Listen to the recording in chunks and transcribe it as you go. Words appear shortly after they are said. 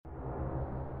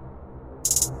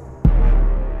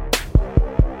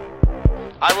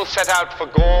I will set out for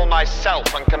Gaul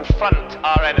myself and confront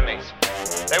our enemies.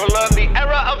 They will learn the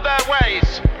error of their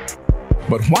ways.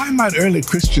 But why might early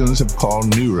Christians have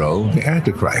called Nero the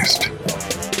Antichrist?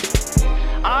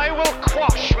 I will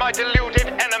quash my deluded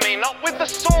enemy, not with the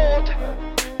sword.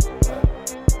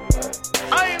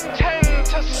 I intend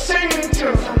to sing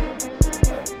to them.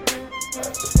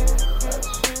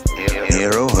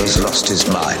 Nero has lost his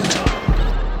mind.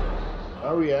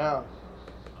 Oh, yeah.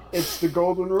 It's the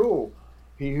golden rule.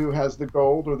 He who has the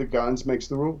gold or the guns makes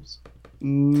the rules.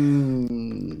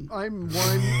 I'm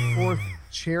 1/4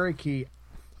 Cherokee.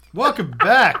 Welcome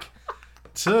back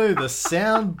to the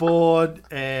soundboard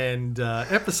and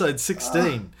episode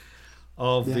 16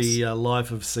 of the Life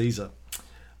of Caesar.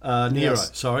 Nero,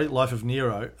 sorry, Life of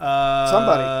Nero.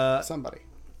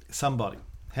 Somebody.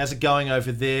 How's it going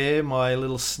over there, my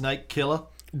little snake killer?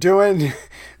 Doing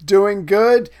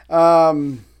good.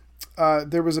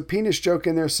 There was a penis joke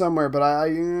in there somewhere, but I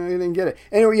didn't get it.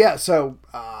 Anyway, yeah, so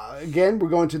again, we're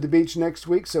going to the beach next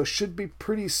week, so should be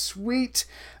pretty sweet.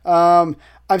 I'm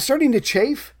starting to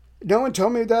chafe. No one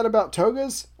told me that about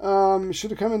togas. Should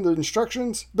have come in the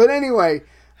instructions. But anyway,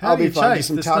 How do you chafe?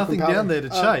 There's nothing down there to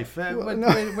chafe.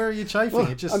 Where are you chafing? Well,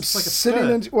 It's just I'm like a sitting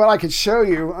skirt. in. Well, I could show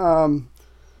you,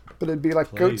 but it'd be like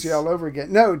Please. goatsy all over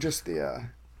again. No, just the.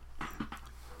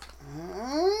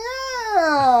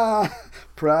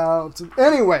 Proud.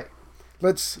 Anyway,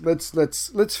 let's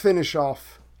finish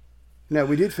off. No,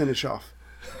 we did finish off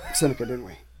Seneca, didn't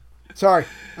we? Sorry,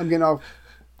 I'm getting all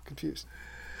confused.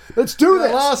 Let's do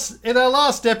this. In our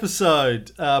last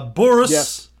episode,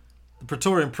 Burrus, the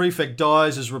Praetorian prefect,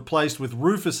 dies, is replaced with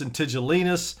Rufus and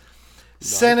Tigellinus.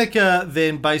 Seneca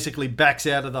then basically backs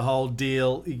out of the whole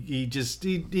deal. He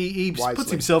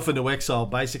puts himself into exile,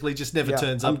 basically, just never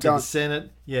turns up to the Senate.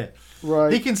 Yeah.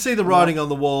 Right. He can see the writing on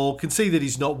the wall, can see that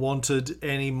he's not wanted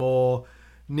anymore.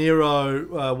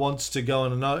 Nero wants to go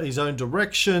in his own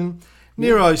direction.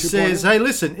 Nero says, hey,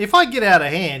 listen, if I get out of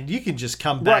hand, you can just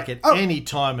come back at any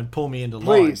time and pull me into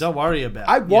line. Don't worry about it.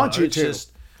 I want you to.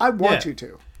 I want you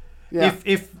to. Yeah.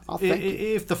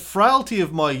 If the frailty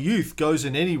of my youth goes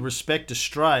in any respect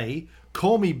astray,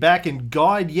 call me back and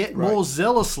guide yet more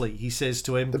zealously, he says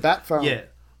to him. The bat phone. Yeah,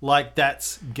 like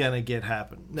that's going to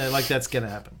happen.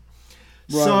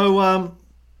 Right. So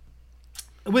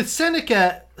with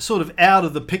Seneca sort of out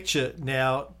of the picture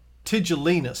now,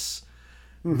 Tigellinus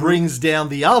brings down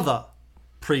the other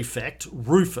prefect,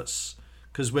 Rufus,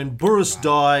 because when Burrus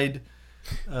died,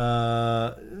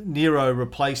 Nero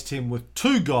replaced him with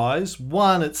two guys.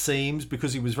 One, it seems,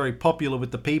 because he was very popular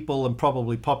with the people and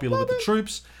probably popular with the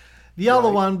troops. The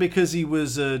other one because he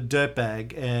was a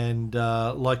dirtbag and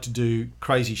liked to do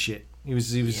crazy shit. He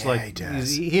was he was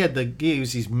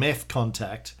his meth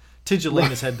contact.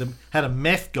 Tigellinus had a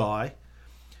meth guy.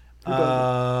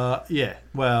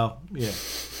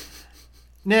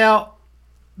 Now,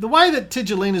 the way that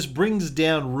Tigellinus brings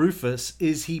down Rufus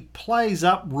is he plays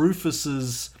up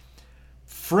Rufus's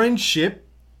friendship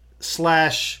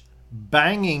 /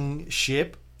 banging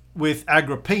ship with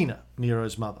Agrippina,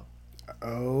 Nero's mother.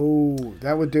 Oh,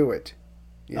 that would do it.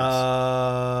 Yes.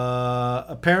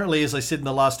 Apparently, as I said in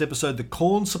the last episode, the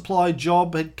corn supply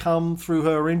job had come through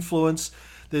her influence.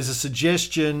 There's a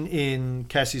suggestion in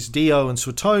Cassius Dio and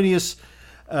Suetonius,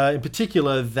 in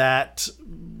particular, that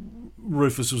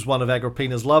Rufus was one of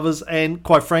Agrippina's lovers, and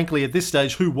quite frankly, at this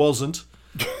stage, who wasn't?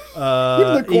 Even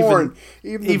the corn,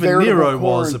 even Nero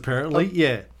was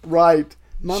apparently. Right.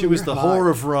 She was the whore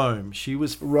of Rome. She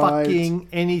was fucking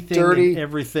anything and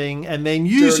everything, and then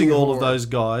using all of those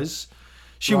guys.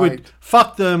 She would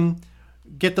fuck them,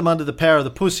 get them under the power of the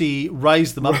pussy,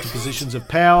 raise them up to positions of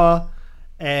power,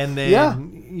 and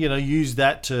then use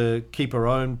that to keep her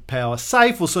own power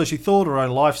safe, or so she thought, her own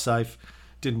life safe.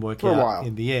 Didn't work out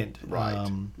in the end.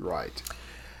 Right.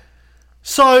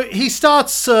 So he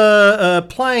starts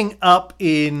playing up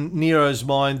in Nero's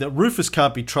mind that Rufus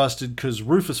can't be trusted because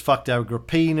Rufus fucked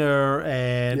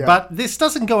Agrippina, but this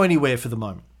doesn't go anywhere for the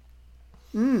moment.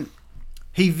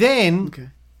 He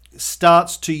then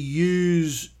starts to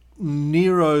use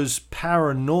Nero's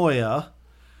paranoia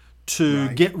to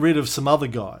get rid of some other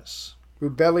guys.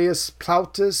 Rubellius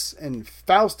Plautus and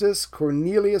Faustus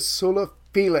Cornelius Sulla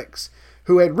Felix,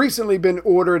 who had recently been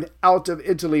ordered out of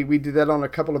Italy. We did that on a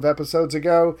couple of episodes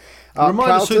ago.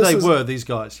 Remind us who they were, these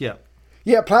guys. Yeah,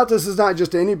 Plautus is not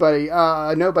just anybody,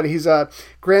 nobody. He's a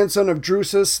grandson of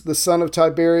Drusus, the son of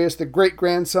Tiberius, the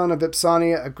great-grandson of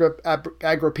Vipsania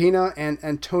Agrippina and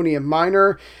Antonia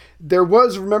Minor. there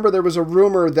was a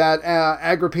rumor that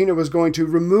Agrippina was going to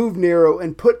remove Nero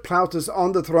and put Plautus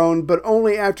on the throne, but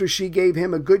only after she gave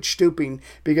him a good stooping,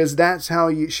 because that's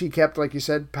how she kept, like you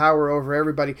said, power over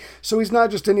everybody. So he's not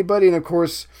just anybody. And of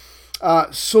course,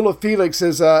 Sulla Felix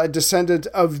is a descendant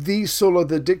of the Sulla,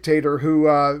 the dictator, who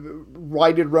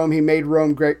righted Rome. He made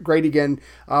Rome great again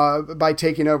by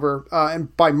taking over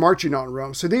and by marching on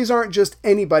Rome. So these aren't just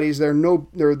anybody's. They're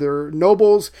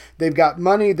nobles. They've got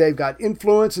money. They've got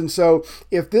influence. And so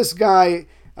if this guy,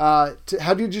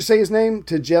 how did you say his name?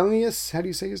 Tigellinus? How do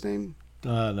you say his name?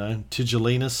 No,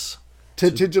 Tigellinus.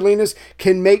 Tigellinus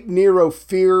can make Nero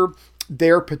fear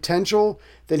their potential,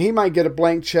 then he might get a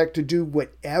blank check to do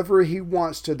whatever he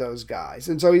wants to those guys.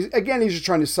 And so he's just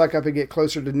trying to suck up and get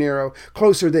closer to Nero,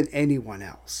 closer than anyone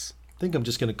else. I think I'm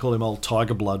just going to call him Old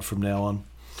Tiger Blood from now on.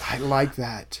 I like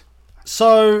that.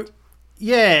 So,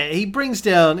 yeah,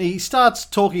 he starts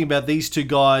talking about these two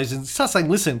guys and starts saying,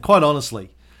 listen, quite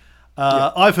honestly,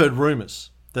 I've heard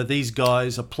rumors that these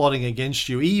guys are plotting against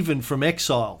you, even from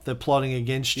exile. They're plotting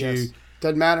against you.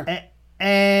 Doesn't matter.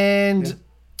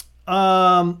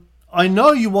 I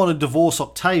know you want to divorce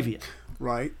Octavia.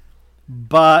 Right.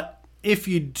 But if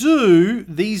you do,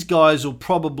 these guys will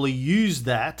probably use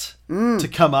that to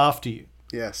come after you.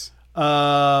 Yes.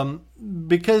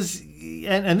 Because,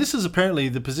 and this is apparently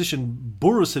the position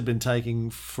Burrus had been taking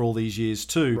for all these years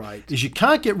too, right, is you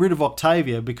can't get rid of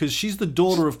Octavia because she's the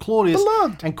daughter of Claudius.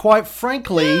 Beloved. And quite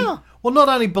frankly, well, not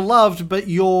only beloved, but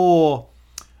your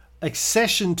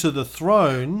accession to the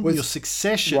throne, your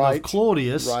succession of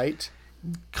Claudius,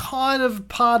 kind of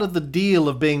part of the deal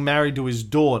of being married to his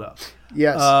daughter.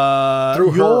 Yes.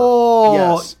 Through her.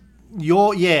 Yes.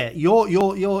 Your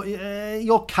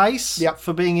case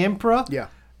for being emperor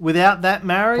without that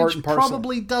marriage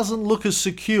probably doesn't look as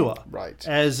secure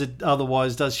as it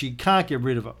otherwise does. You can't get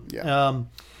rid of him. Yeah.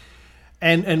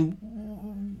 And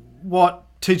what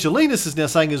Tigellinus is now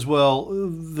saying as well,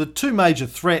 the two major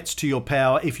threats to your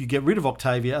power if you get rid of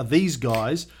Octavia are these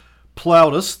guys,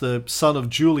 Plautus, the son of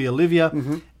Julia Livia,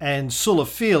 and Sulla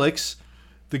Felix,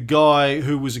 the guy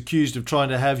who was accused of trying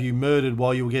to have you murdered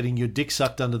while you were getting your dick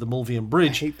sucked under the Mulvian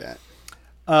Bridge. I hate that.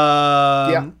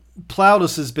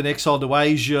 Plautus has been exiled to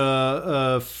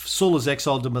Asia. Sulla's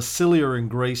exiled to Massilia in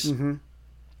Greece.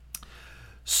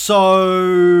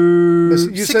 So,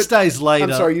 6 days later...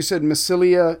 I'm sorry, you said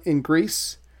Massilia in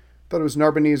Greece? I thought it was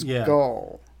Narbonese,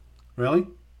 Gaul. Really?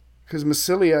 Because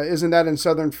Massilia, isn't that in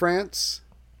southern France?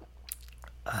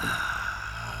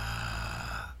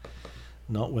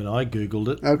 Not when I Googled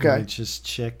it. Okay. Let me just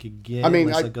check again. I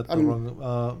mean, I got the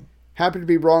wrong... happy to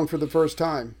be wrong for the first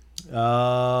time. You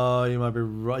might be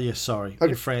right. Yeah, sorry.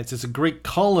 Okay. In France. It's a Greek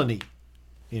colony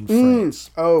in France.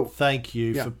 Oh. Thank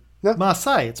you for... No.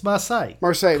 Marseille. It's Marseille.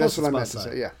 Marseille. That's what I meant to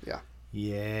say. Yeah.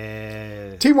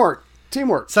 Yeah. Teamwork.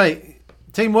 Say,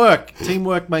 teamwork.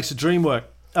 Teamwork makes a dream work.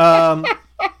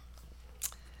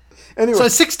 Anyway. So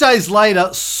 6 days later,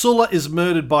 Sulla is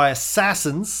murdered by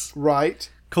assassins. Right.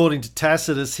 According to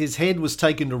Tacitus, his head was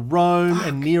taken to Rome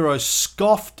and Nero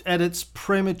scoffed at its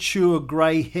premature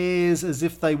grey hairs as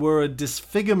if they were a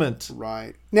disfigurement.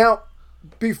 Right. Now,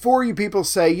 before you people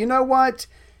say, you know what?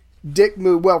 Dick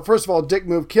move. Well, first of all, dick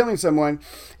move killing someone.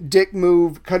 Dick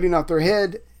move cutting off their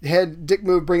head. Dick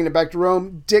move bringing it back to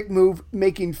Rome. Dick move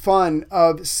making fun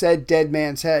of said dead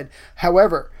man's head.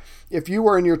 However, if you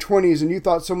were in your 20s and you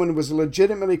thought someone was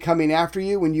legitimately coming after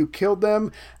you when you killed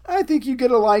them, I think you get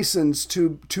a license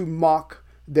to mock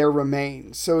their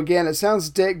remains. So again, it sounds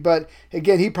dick, but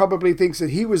again, he probably thinks that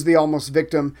he was the almost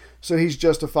victim, so he's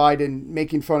justified in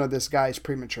making fun of this guy's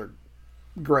premature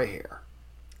gray hair.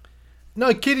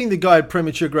 No kidding, the guy had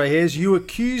premature grey hairs. You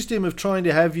accused him of trying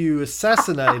to have you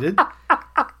assassinated.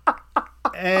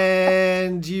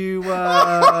 And you, He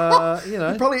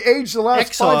probably aged the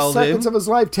last 5 seconds of his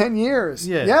life 10 years.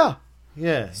 Yeah.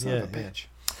 Son of a bitch.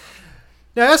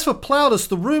 Now, as for Plautus,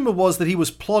 the rumor was that he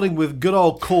was plotting with good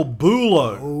old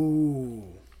Corbulo. Oh,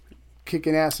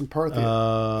 kicking ass in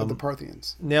Parthia, the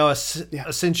Parthians. Now, a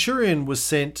centurion was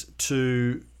sent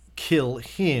to kill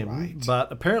him,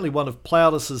 but apparently one of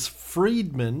Plautus's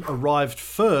freedmen arrived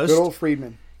first. Good old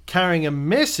freedman. Carrying a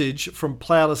message from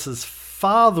Plautus's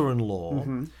father-in-law.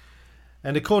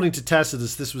 And according to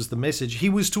Tacitus, this was the message. He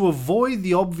was to avoid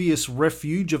the obvious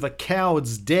refuge of a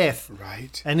coward's death.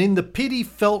 Right. And in the pity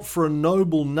felt for a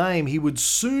noble name, he would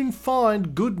soon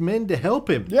find good men to help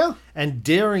him. Yeah. And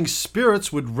daring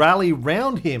spirits would rally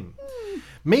round him.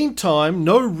 Meantime,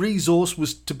 no resource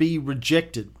was to be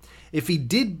rejected. If he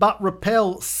did but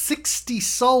repel 60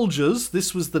 soldiers,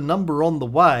 this was the number on the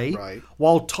way,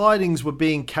 while tidings were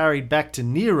being carried back to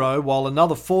Nero, while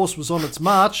another force was on its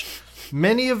march,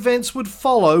 Many events would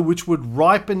follow which would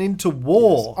ripen into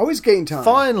war. Yes. Always gain time.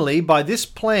 Finally, by this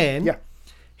plan,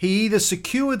 he either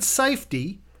secured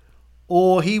safety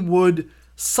or he would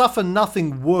suffer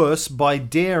nothing worse by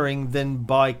daring than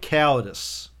by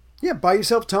cowardice. Yeah, buy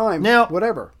yourself time. Now,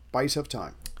 whatever. Buy yourself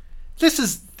time. This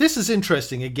is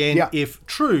interesting, again, if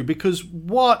true, because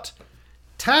what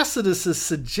Tacitus is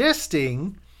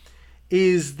suggesting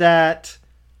is that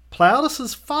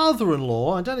Plautus's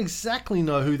father-in-law, I don't exactly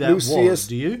know who that was,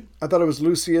 do you? I thought it was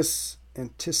Lucius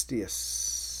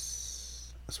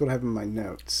Antistius. That's what I have in my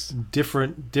notes.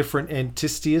 Different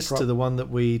Antistius to the one that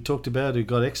we talked about who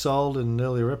got exiled in an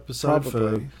earlier episode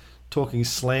for talking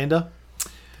slander.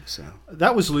 So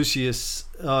that was Lucius.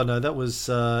 Oh no, that was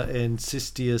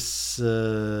Antistius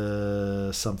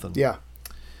something. Yeah.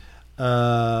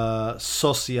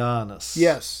 Socianus.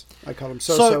 Yes, I call him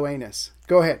Sosoanus.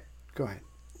 Go ahead.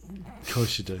 Of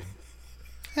course you do.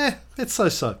 It's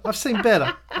so. I've seen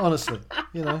better, honestly.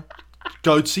 You know,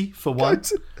 Goatsy for one.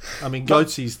 I mean,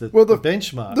 Goatsy's the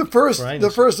benchmark.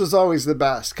 The first is always the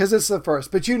best because it's the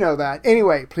first. But you know that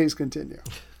anyway. Please continue.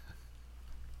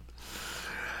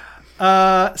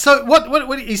 So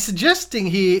what he's suggesting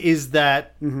here is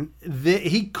that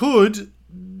he could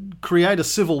create a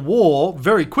civil war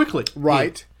very quickly.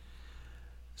 Right. Here.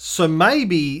 So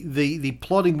maybe the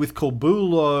plotting with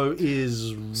Corbulo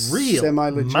is real.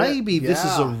 Semi-legit. Maybe this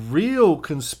is a real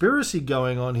conspiracy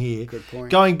going on here. Good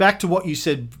point. Going back to what you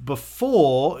said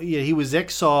before, he was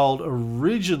exiled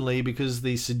originally because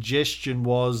the suggestion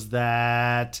was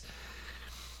that,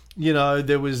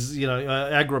 there was,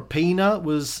 Agrippina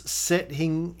was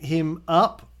setting him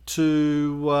up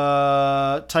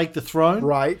to take the throne.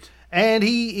 Right. And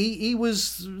he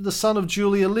was the son of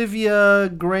Julia Livia,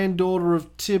 granddaughter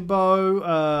of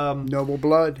Tibbo. Noble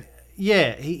blood.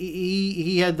 Yeah,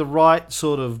 he had the right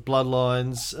sort of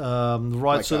bloodlines, the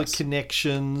right like sort us. of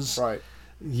connections. Right.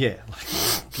 Yeah,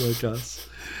 like us.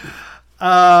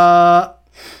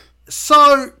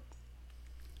 So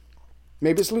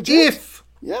maybe it's legit.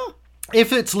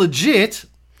 If it's legit,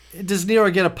 does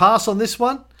Nero get a pass on this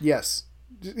one? Yes.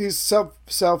 He's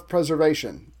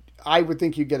self-preservation. I would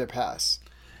think you get a pass.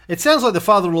 It sounds like the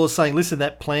father-in-law is saying, "Listen,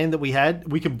 that plan that we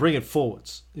had, we can bring it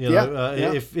forwards.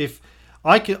 If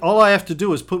I can, all I have to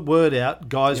do is put word out.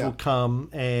 Guys will come,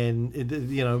 and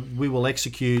we will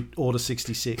execute Order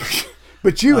 66.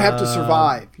 But you have to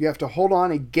survive. You have to hold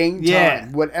on and gain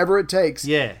time, whatever it takes.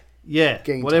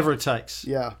 Whatever it takes.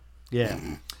 Yeah.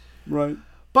 Right.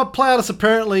 But Plautus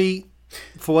apparently,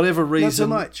 for whatever reason,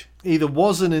 not so much. Either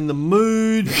wasn't in the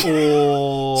mood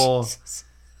or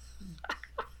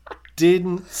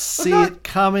didn't see it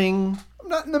coming. I'm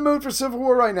not in the mood for civil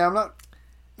war right now. I'm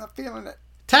not feeling it.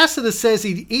 Tacitus says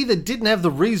he either didn't have the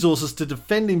resources to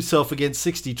defend himself against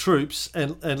 60 troops,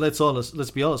 and let's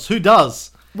be honest, who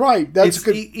does? Right, that's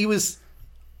good. He was.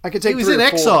 I could take. He was in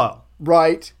exile.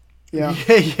 Right. Yeah.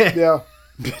 Yeah.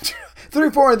 3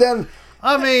 or 4, and then.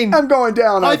 I mean, I'm going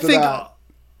down. After that.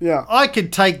 Yeah. I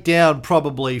could take down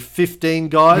probably 15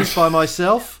 guys by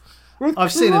myself.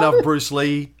 I've seen enough Bruce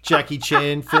Lee, Jackie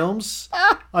Chan films.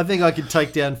 I think I could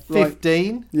take down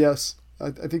 15. Right. Yes,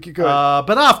 I think you could.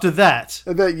 But after that,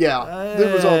 the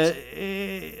results.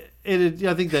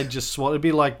 I think they'd just swat. It'd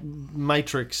be like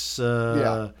Matrix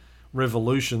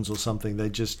Revolutions or something. They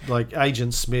just, like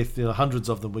Agent Smith, hundreds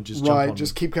of them would just jump on Right,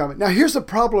 just keep coming. Now, here's the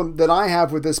problem that I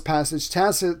have with this passage.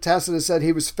 Tacitus said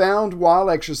he was found while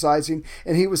exercising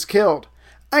and he was killed.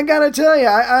 I gotta tell you,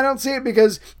 I don't see it,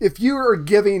 because if you are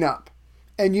giving up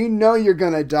and you know you're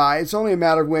going to die, it's only a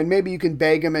matter of when. Maybe you can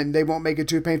beg them and they won't make it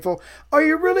too painful. Are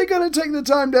you really going to take the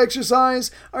time to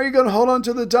exercise? Are you going to hold on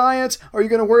to the diet? Are you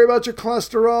going to worry about your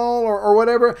cholesterol or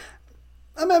whatever?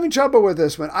 I'm having trouble with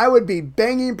this one. I would be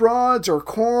banging broads or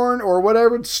corn or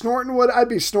whatever, snorting what I'd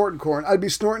be snorting corn. I'd be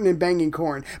snorting and banging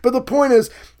corn. But the point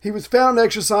is, he was found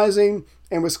exercising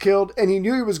and was killed, and he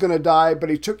knew he was going to die, but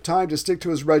he took time to stick to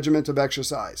his regiment of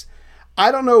exercise.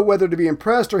 I don't know whether to be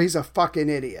impressed or he's a fucking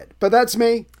idiot. But that's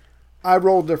me. I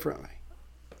roll differently.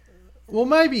 Well,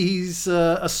 maybe he's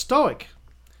a stoic.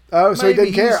 Oh, so he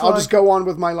didn't care. I'll just go on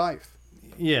with my life.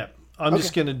 Yeah. I'm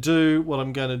just going to do what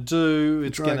I'm going to do.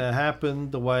 It's going to happen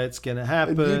the way it's going to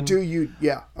happen.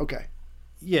 Yeah, okay.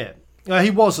 Yeah. He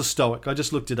was a stoic. I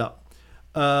just looked it up.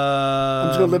 I'm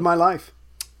just going to live my life.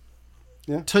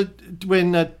 Yeah.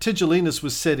 When Tigellinus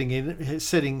was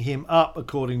setting him up,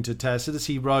 according to Tacitus,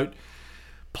 he wrote,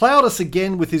 Plautus,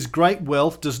 again, with his great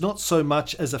wealth, does not so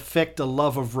much as affect a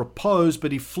love of repose,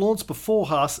 but he flaunts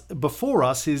before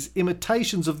us his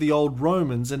imitations of the old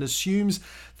Romans and assumes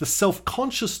the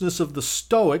self-consciousness of the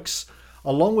Stoics,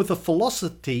 along with a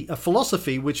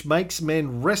philosophy which makes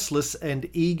men restless and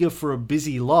eager for a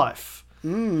busy life.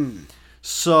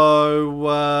 So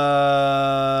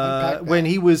when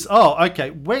he was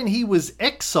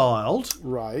exiled,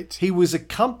 right, he was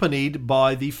accompanied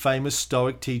by the famous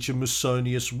Stoic teacher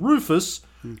Musonius Rufus,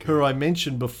 who I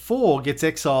mentioned before gets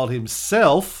exiled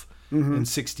himself in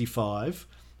 65.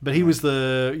 But he was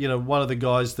one of the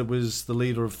guys that was the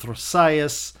leader of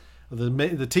Thrasaius,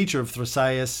 the teacher of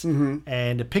Thrasaius,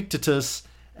 and Epictetus,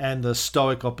 and the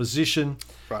Stoic opposition.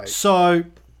 Right. So,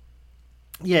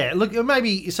 yeah, look,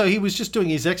 so he was just doing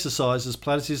his exercises.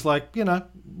 Plautus is like,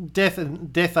 death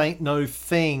ain't no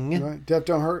thing. Right. Death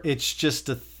don't hurt. It's just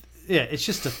a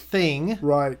thing.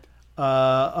 Right.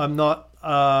 I'm not.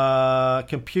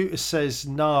 Computer says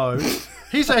no.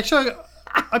 He's actually.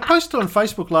 I posted on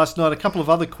Facebook last night a couple of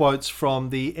other quotes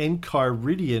from the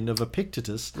Enchiridion of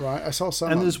Epictetus. Right, I saw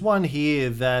some. And there's one here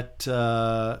that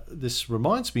this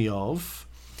reminds me of.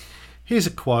 Here's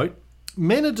a quote.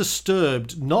 Men are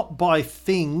disturbed not by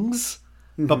things,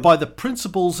 but by the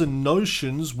principles and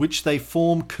notions which they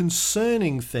form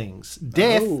concerning things.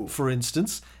 Death, for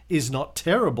instance, is not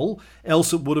terrible,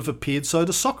 else it would have appeared so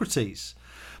to Socrates.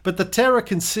 But the terror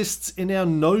consists in our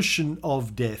notion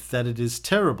of death, that it is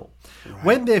terrible. Right.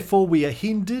 When, therefore, we are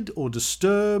hindered or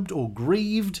disturbed or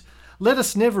grieved, let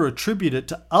us never attribute it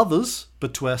to others,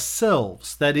 but to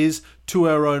ourselves, that is, to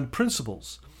our own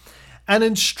principles. An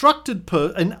uninstructed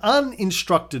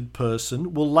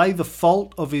person will lay the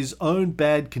fault of his own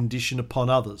bad condition upon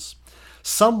others.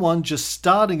 Someone just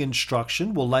starting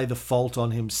instruction will lay the fault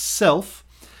on himself.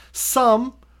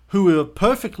 Some who are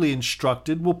perfectly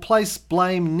instructed will place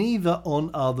blame neither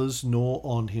on others nor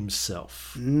on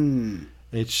himself.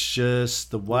 It's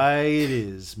just the way it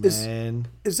is, man.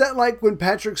 Is that like when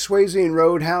Patrick Swayze in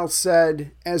Roadhouse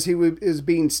said, as he is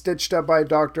being stitched up by a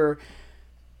doctor,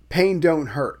 pain don't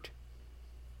hurt?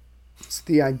 It's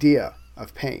the idea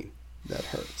of pain that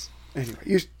hurts. Anyway,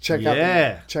 you should check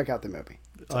out the movie.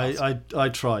 Awesome. I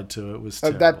tried to. It was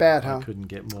terrible. That bad, huh? I couldn't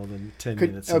get more than 10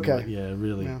 minutes. Okay. Yeah,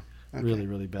 really. Yeah. Okay. Really,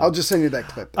 really bad. I'll just send you that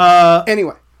clip.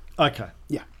 Anyway. Okay.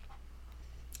 Yeah.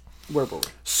 Where were we?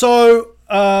 So,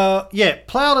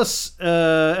 Plautus,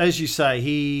 as you say,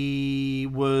 he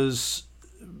was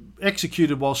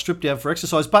executed while stripped down for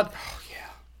exercise. But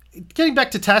getting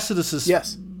back to Tacitus's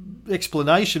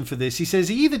explanation for this, he says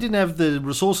he either didn't have the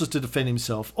resources to defend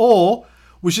himself or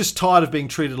was just tired of being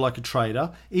treated like a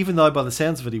traitor, even though by the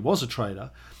sounds of it he was a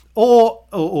traitor. Or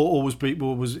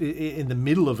was in the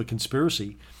middle of a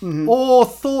conspiracy, or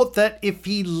thought that if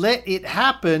he let it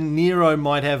happen, Nero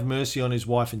might have mercy on his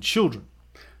wife and children.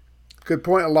 Good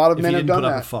point. A lot of men have done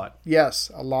that. A fight. Yes,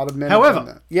 a lot of men have done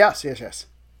that. Yes.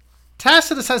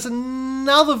 Tacitus has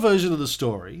another version of the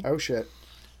story. Oh, shit.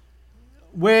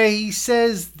 Where he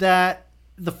says that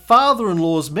the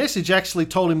father-in-law's message actually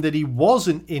told him that he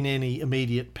wasn't in any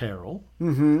immediate peril,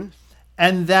 and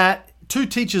that two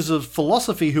teachers of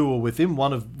philosophy who were with him,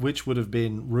 one of which would have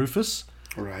been Rufus,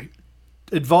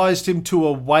 advised him to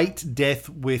await death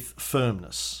with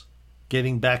firmness.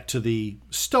 Getting back to the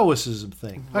Stoicism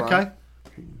thing. Right. Okay,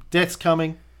 death's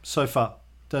coming. So far,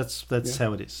 that's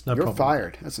how it is. No problem. You're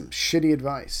fired. That's some shitty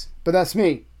advice. But that's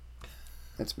me.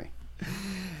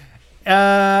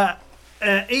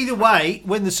 Either way,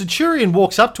 when the centurion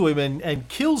walks up to him and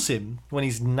kills him when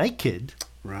he's naked...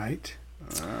 Right.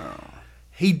 Oh.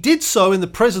 He did so in the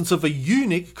presence of a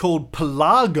eunuch called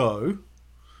Pelago,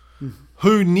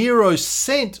 who Nero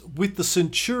sent with the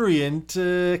centurion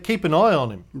to keep an eye on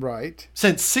him. Right.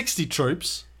 Sent 60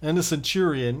 troops and a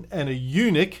centurion and a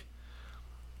eunuch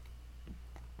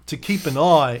to keep an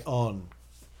eye on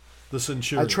the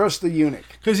centurion. I trust the eunuch.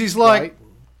 Because he's like,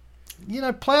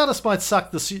 Plautus might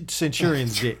suck the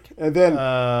centurion's dick. And then,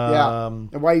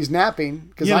 and while he's napping,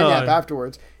 because I nap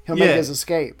afterwards, he'll make his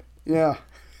escape. Yeah.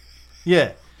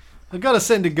 Yeah. I've got to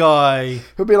send a guy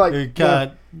who'll be like, who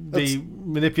can't be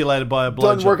manipulated by a blowjob.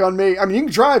 Doesn't work on me. I mean, you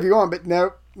can drive if you want, but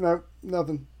no,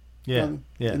 nothing. Yeah, nothing.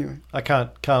 yeah. Anyway. I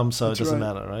can't come, so it doesn't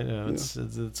matter, right? It's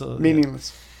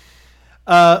meaningless.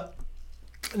 Now,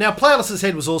 Plautus's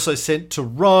head was also sent to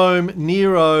Rome.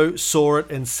 Nero saw it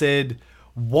and said,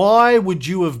 "Why would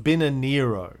you have been a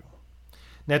Nero?"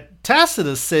 Now,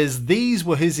 Tacitus says these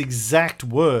were his exact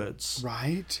words.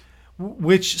 Right.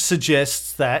 Which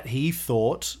suggests that he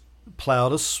thought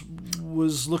Plautus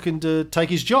was looking to take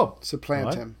his job.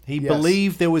 Supplant him. He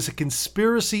believed there was a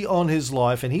conspiracy on his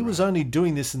life and he was only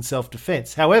doing this in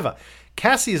self-defense. However,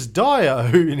 Cassius Dio,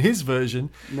 who in his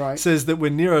version says that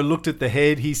when Nero looked at the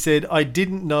head, he said, "I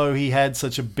didn't know he had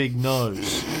such a big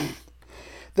nose."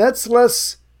 That's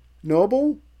less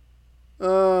noble,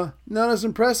 not as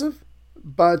impressive,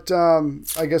 But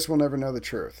I guess we'll never know the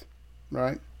truth,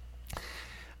 right?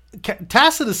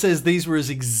 Tacitus says these were his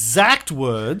exact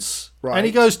words, Right. and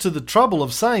he goes to the trouble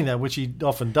of saying that, which he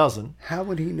often doesn't. How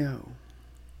would he know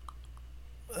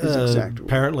his exact words?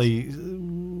 Apparently,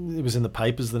 it was in the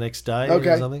papers the next day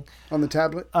Okay. or something. On the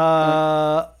tablet?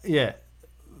 Yeah.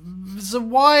 So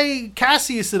why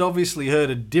Cassius had obviously heard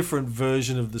a different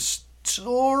version of the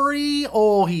story,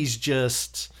 or he's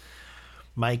just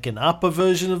making up a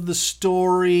version of the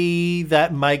story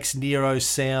that makes Nero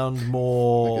sound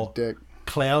more Like a dick.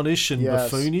 clownish and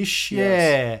Yes. buffoonish.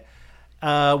 Yes.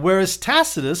 Yeah. Whereas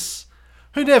Tacitus,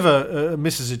 who never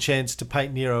misses a chance to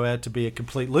paint Nero out to be a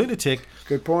complete lunatic,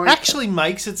 Good point. actually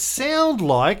makes it sound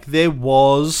like there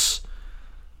was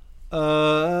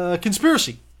a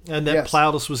conspiracy and that Yes.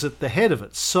 Plautus was at the head of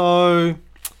it. So,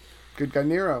 Good guy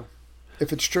Nero,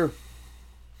 if it's true.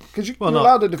 Because you're not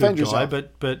allowed to defend good guy, yourself.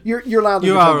 but You're allowed to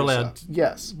you defend are yourself. allowed.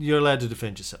 Yes, You're allowed to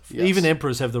defend yourself. Yes. Even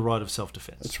emperors have the right of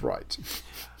self-defense. that's right.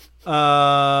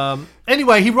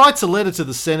 Anyway, he writes a letter to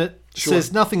the Senate, Sure.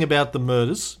 says nothing about the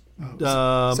murders, Is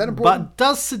that important? but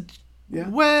does Yeah.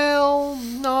 well,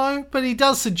 no, but he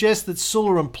does suggest that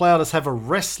Sulla and Plautus have a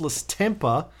restless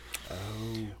temper,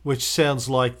 which sounds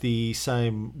like the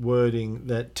same wording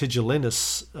that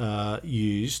Tigellinus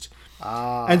used.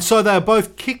 And so they are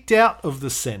both kicked out of the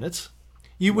Senate.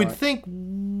 You would think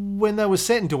when they were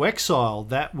sent into exile,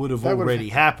 that would have already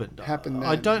happened. happened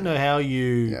I then. don't know how you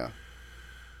Yeah.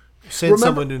 send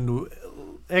Remember- someone into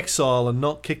exile and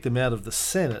not kick them out of the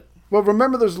Senate. Well,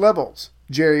 remember there's levels,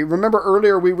 Jerry. Remember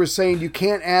earlier we were saying you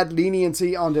can't add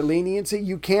leniency onto leniency.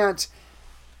 You can't.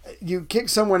 You kick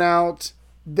someone out,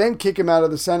 then kick him out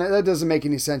of the Senate. That doesn't make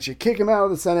any sense. You kick him out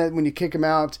of the Senate when you kick him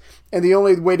out, and the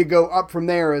only way to go up from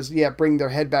there is, bring their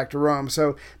head back to Rome.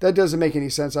 So that doesn't make any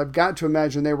sense. I've got to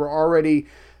imagine they were already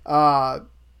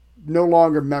no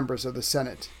longer members of the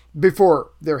Senate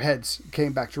before their heads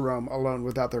came back to Rome alone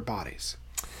without their bodies.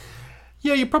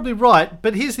 Yeah, you're probably right.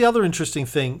 But here's the other interesting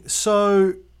thing.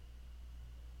 So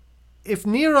if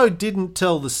Nero didn't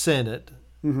tell the Senate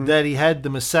that he had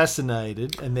them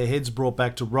assassinated and their heads brought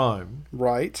back to Rome,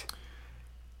 Right.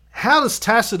 how does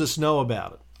Tacitus know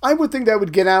about it? I would think that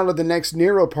would get out of the next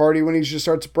Nero party when he just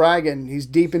starts bragging. He's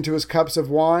deep into his cups of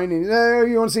wine, and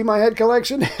you want to see my head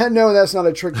collection? No, that's not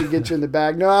a trick to get you in the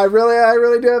bag. No, I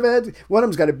really do have a head. One of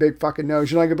them's got a big fucking nose.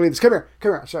 You're not gonna believe this. Come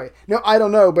here. Sorry. No, I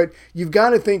don't know, but you've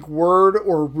got to think word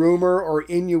or rumor or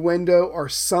innuendo or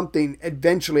something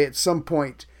eventually at some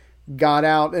point got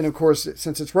out, and of course,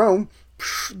 since it's Rome,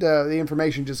 the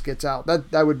information just gets out.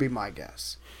 That would be my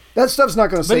guess. That stuff's not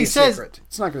going to stay secret.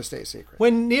 It's not going to stay a secret.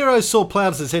 When Nero saw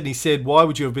Plautus' head and he said, "Why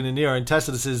would you have been a Nero?" and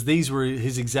Tacitus says these were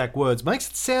his exact words, makes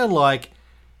it sound like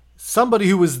somebody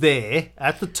who was there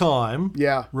at the time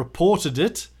reported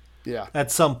it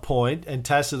at some point, and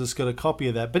Tacitus got a copy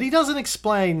of that. But he doesn't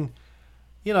explain,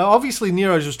 obviously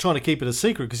Nero was trying to keep it a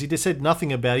secret because he just said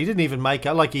nothing about it. He didn't even make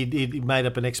up, he made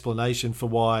up an explanation for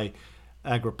why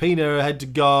Agrippina had to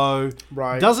go.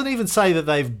 Right. Doesn't even say that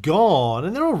they've gone,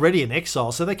 and they're already in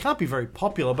exile, so they can't be very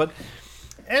popular. But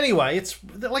anyway, it's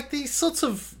like these sorts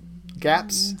of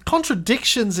gaps,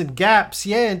 contradictions and gaps,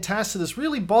 and Tacitus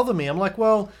really bother me. I'm like,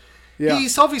 well,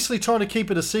 he's obviously trying to keep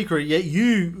it a secret, yet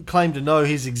you claim to know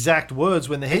his exact words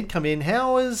when the head come in.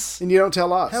 And you don't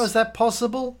tell us. How is that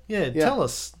possible? Yeah. Tell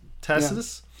us,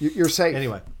 Tacitus. Yeah. You're safe.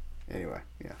 Anyway, yeah.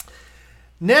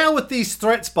 Now with these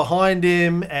threats behind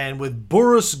him and with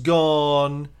Burrus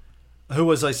gone,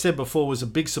 who, as I said before, was a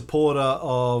big supporter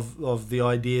of the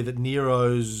idea that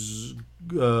Nero's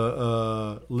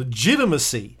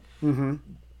legitimacy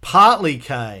partly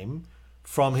came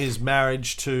from his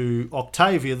marriage to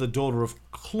Octavia, the daughter of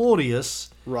Claudius.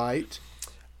 Right.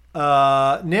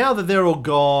 Now that they're all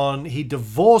gone, he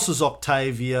divorces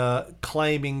Octavia,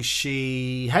 claiming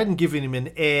she hadn't given him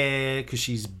an heir because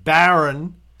she's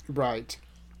barren. Right.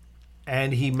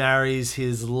 And he marries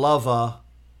his lover,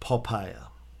 Poppaea.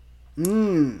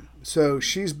 So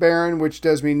she's barren, which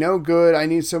does me no good. I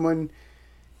need someone.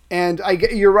 And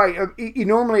you're right.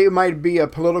 Normally, it might be a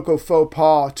political faux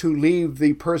pas to leave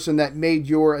the person that made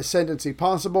your ascendancy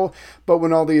possible. But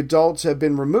when all the adults have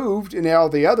been removed and all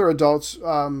the other adults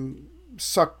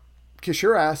kiss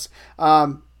your ass,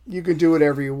 you can do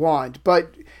whatever you want.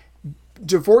 But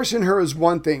divorcing her is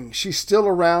one thing. She's still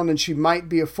around, and she might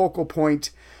be a focal point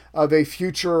of a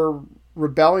future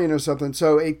rebellion or something.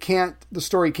 So the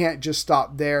story can't just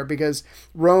stop there, because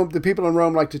the people in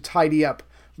Rome like to tidy up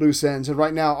loose ends. And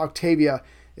right now, Octavia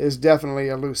is definitely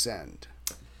a loose end.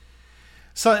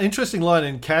 So, interesting line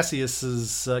in Cassius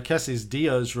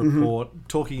Dio's report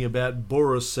talking about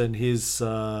Burrus and his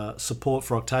support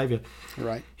for Octavia.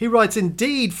 Right. He writes,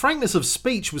 indeed, frankness of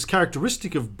speech was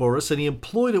characteristic of Burrus, and he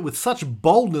employed it with such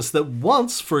boldness that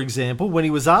once, for example, when he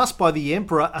was asked by the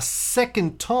emperor a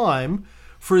second time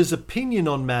for his opinion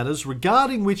on matters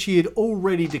regarding which he had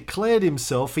already declared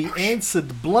himself, he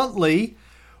answered bluntly,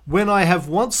 when I have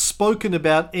once spoken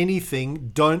about anything,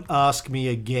 don't ask me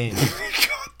again.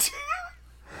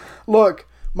 Look,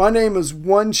 my name is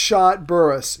One Shot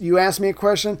Burrus. You ask me a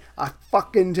question, I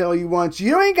fucking tell you once.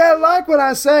 You ain't gotta like what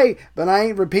I say, but I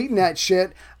ain't repeating that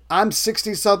shit. I'm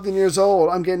 60-something years old.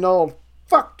 I'm getting old.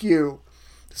 Fuck you.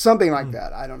 Something like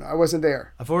that. I don't know. I wasn't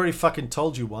there. I've already fucking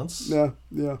told you once. Yeah.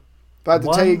 If I had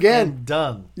to tell you again. And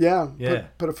done. Yeah. Yeah.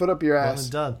 Put a foot up your ass. One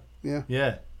and done.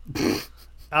 Yeah. Yeah.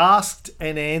 Asked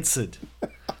and answered.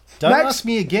 Don't Next. ask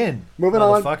me again, Moving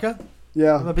on. motherfucker.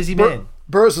 Yeah. I'm a busy man.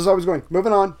 Burrus is always going,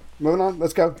 moving on.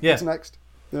 Let's go. Yeah. What's next?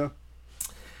 Yeah.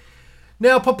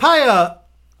 Now, Poppaea,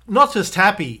 not just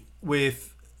happy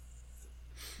with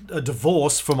a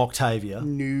divorce from Octavia,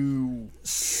 No.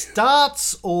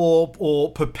 starts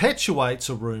or perpetuates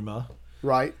a rumour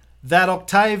Right. that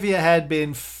Octavia had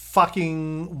been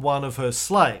fucking one of her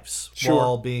slaves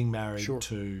while being married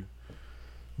to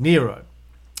Nero.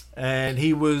 And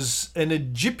he was an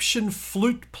Egyptian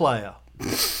flute player.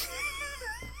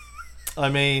 I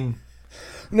mean,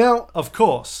 Now, of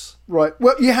course. right.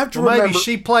 Well, you have to remember. Maybe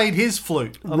she played his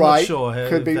flute. I'm Right. not sure.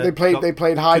 Could be. That They played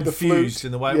got hide the flute. confused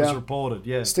in the way it was reported.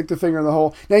 Yeah. Stick the finger in the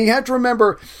hole. Now, you have to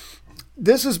remember,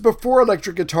 this is before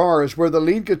electric guitars, where the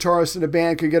lead guitarist in a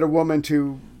band could get a woman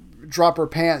to drop her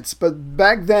pants. But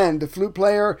back then, the flute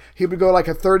player, he would go like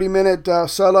a 30-minute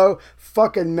solo,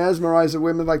 fucking mesmerize the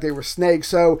women like they were snakes.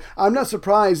 So I'm not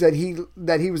surprised that he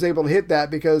was able to hit that,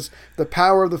 because the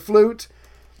power of the flute,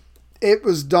 it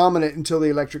was dominant until the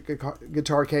electric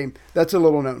guitar came. That's a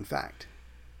little known fact.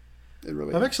 It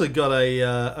really I've is. actually got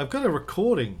a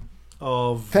recording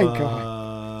of Thank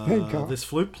God. this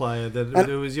flute player that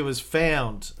it was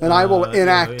found. And I will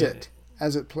enact it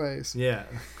as it plays. Yeah.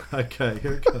 Okay.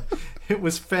 Here we go. It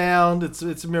was found. It's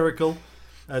a miracle.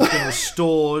 It's been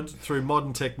restored through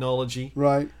modern technology.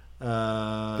 Right.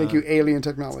 Thank you, alien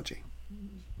technology.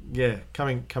 Yeah,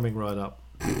 coming right up.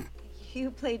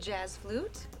 You play jazz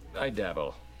flute? I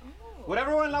dabble. Would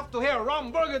everyone love to hear Ron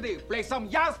Burgundy play some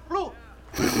jazz flute?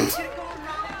 Yes!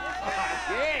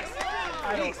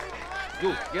 Please.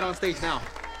 You, get on stage now.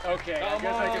 Okay, I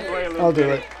guess I can play a little I'll do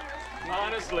bit. it.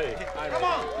 Honestly, Come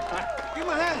on! Give him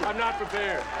a hand! I'm not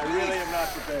prepared. I really am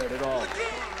not prepared at all.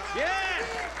 Yes!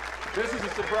 This is a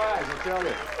surprise, I'll tell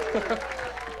you.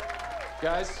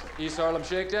 Guys, East Harlem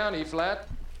Shakedown, E flat.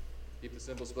 Keep the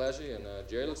simple splashy, and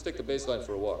Jerry, let's take the bass line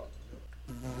for a walk.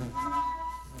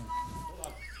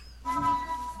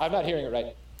 I'm not hearing it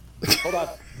right. Hold on.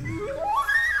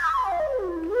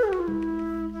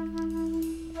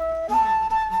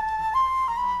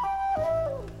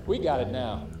 We got it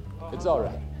now. It's all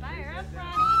right.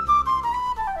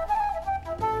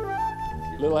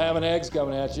 Little ham and eggs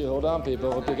coming at you. Hold on,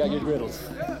 people. Hope you got your griddles.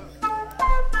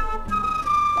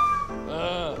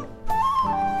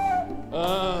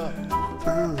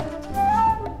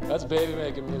 That's baby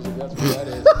making music. That's what that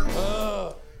is.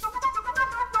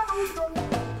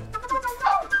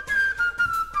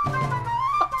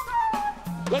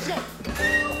 Let's go.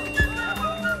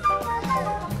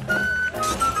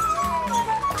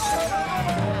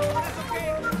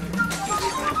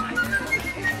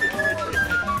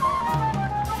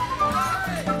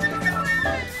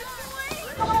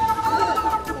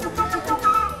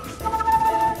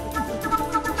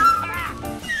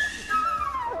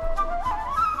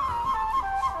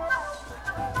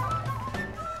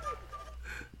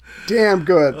 Damn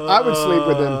good. I would sleep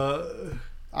with him.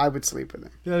 I would sleep with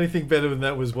him. The only thing better than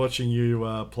that was watching you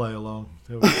play along.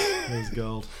 That was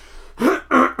gold.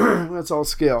 That's all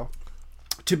skill.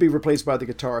 To be replaced by the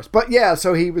guitarist. But yeah,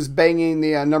 so he was banging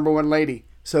the number one lady.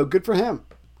 So good for him.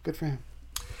 Good for him.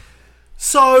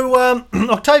 So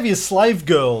Octavia's slave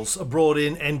girls are brought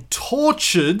in and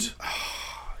tortured.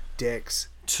 Dicks.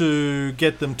 To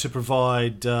get them to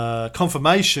provide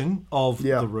confirmation of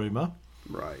the rumour.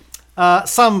 Right.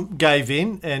 Some gave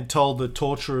in and told the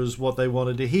torturers what they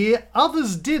wanted to hear.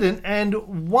 Others didn't, and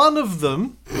one of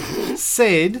them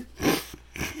said,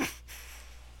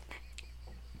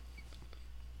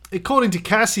 according to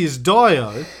Cassius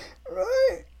Dio,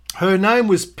 her name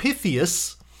was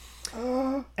Pythias,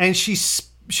 and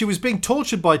she was being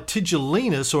tortured by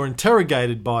Tigellinus, or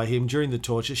interrogated by him during the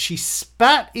torture. She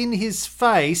spat in his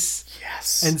face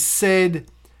and said,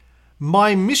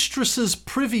 My mistress's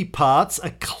privy parts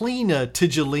are cleaner,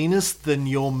 Tigellinus, than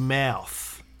your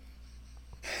mouth.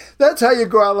 That's how you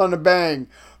go out on a bang.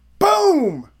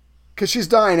 Boom! Because she's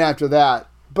dying after that.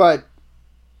 But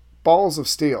balls of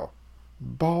steel.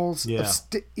 Balls of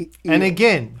steel. And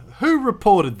again, who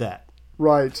reported that?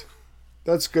 Right.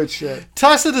 That's good shit.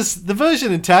 Tacitus, the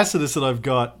version in Tacitus that I've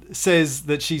got says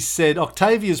that she said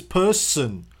Octavia's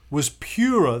person was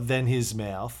purer than his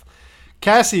mouth.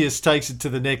 Cassius takes it to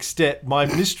the next step. My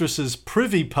mistress's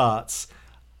privy parts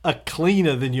are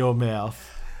cleaner than your mouth.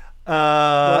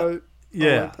 Right.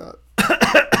 Yeah. I like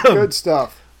that. Good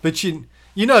stuff. But you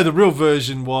know the real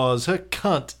version was her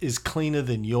cunt is cleaner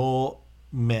than your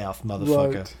mouth,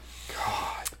 motherfucker. Right.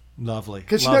 God. Lovely.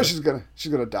 Because she knows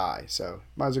she's gonna die, so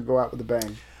might as well go out with a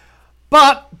bang.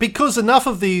 But because enough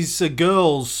of these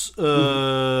girls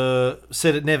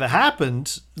said it never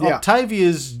happened,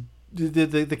 Octavia's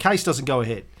the case doesn't go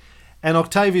ahead, and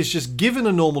Octavia's just given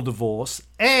a normal divorce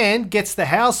and gets the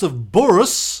house of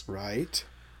Burrus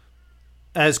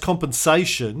as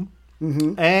compensation,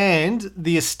 and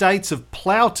the estates of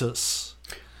Plautus.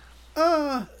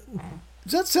 Does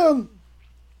that sound?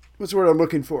 What's the word I'm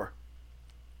looking for?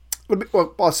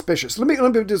 Auspicious. Let me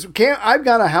just. I've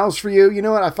got a house for you. You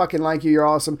know what? I fucking like you. You're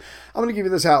awesome. I'm gonna give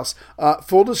you this house.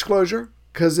 Full disclosure,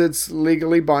 because it's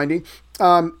legally binding.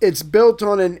 It's built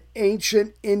on an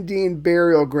ancient Indian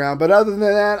burial ground. But other than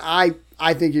that,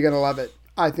 I think you're gonna love it.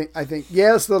 I think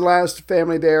yes, the last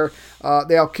family there,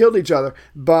 they all killed each other,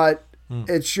 but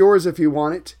it's yours if you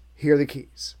want it. Here are the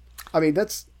keys. I mean,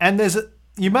 that's. And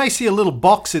you may see a little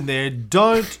box in there.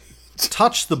 Don't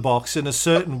touch the box in a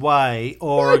certain way,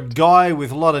 or a guy with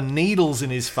a lot of needles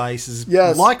in his face is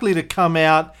likely to come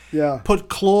out, put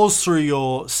claws through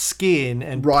your skin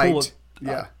and pull it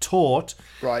taut.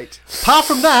 Right. Apart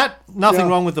from that, nothing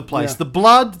wrong with the place. The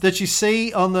blood that you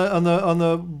see on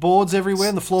the boards everywhere,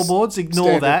 on the floorboards,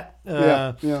 ignore that.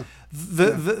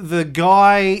 The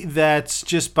guy that's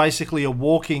just basically a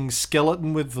walking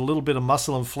skeleton with a little bit of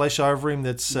muscle and flesh over him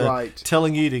that's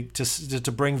telling you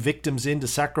to bring victims in to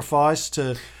sacrifice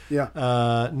to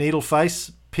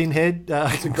Needleface, Pinhead.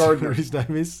 It's a gardener. His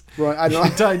name is. Right.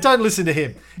 I don't listen to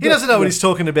him. He doesn't know what he's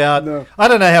talking about. No. I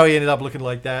don't know how he ended up looking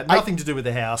like that. Nothing to do with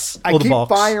the house or the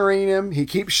box. I keep firing him. He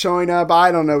keeps showing up.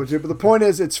 I don't know what to do. But the point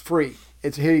is, it's free.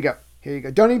 Here you go. Here you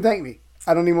go. Don't even thank me.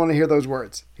 I don't even want to hear those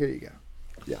words. Here you go.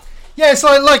 Yeah. Yeah,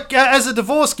 so like as a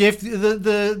divorce gift,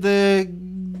 the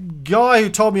guy who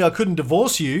told me I couldn't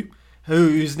divorce you,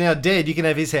 who's now dead, you can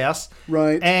have his house.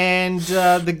 Right. And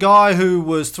the guy who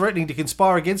was threatening to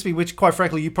conspire against me, which quite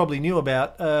frankly you probably knew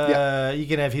about, you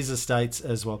can have his estates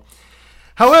as well.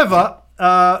 However,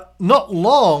 not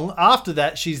long after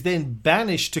that, she's then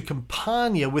banished to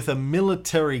Campania with a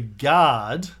military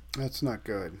guard. That's not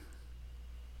good.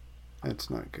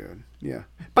 That's not good. Yeah.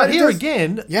 But here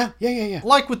again, yeah.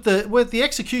 Like with the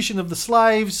execution of the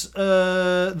slaves,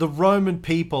 the Roman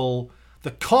people,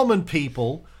 the common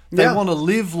people, they want to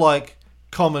live like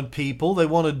common people. They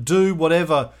want to do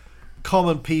whatever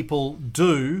common people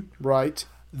do. Right.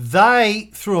 They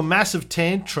threw a massive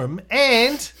tantrum,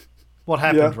 and what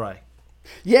happened, Ray?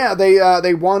 Yeah,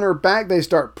 they want her back. They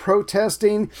start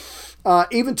protesting,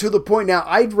 even to the point. Now,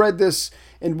 I'd read this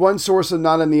in one source and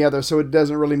not in the other, so it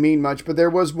doesn't really mean much. But there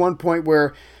was one point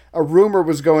where a rumor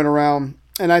was going around,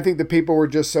 and I think the people were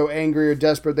just so angry or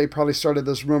desperate, they probably started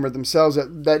this rumor themselves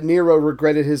that Nero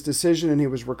regretted his decision and he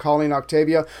was recalling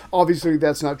Octavia. Obviously,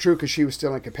 that's not true because she was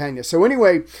still in Campania. So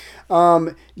anyway,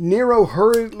 Nero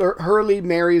hurriedly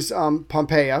marries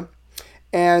Poppaea,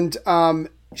 and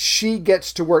she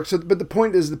gets to work. So, but the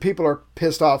point is, the people are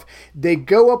pissed off. They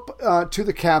go up to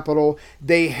the Capitol.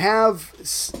 They have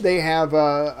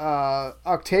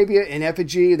Octavia in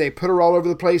effigy. They put her all over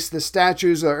the place. The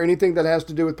statues or anything that has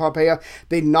to do with Poppaea,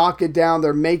 they knock it down.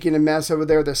 They're making a mess over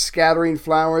there. They're scattering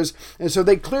flowers, and so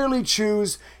they clearly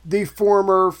choose the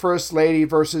former first lady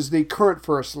versus the current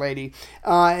first lady.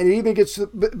 And it even gets,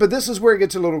 but this is where it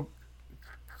gets a little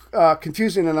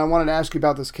confusing, and I wanted to ask you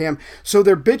about this, Cam. So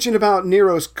they're bitching about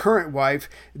Nero's current wife.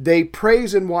 They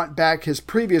praise and want back his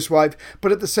previous wife,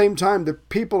 but at the same time, the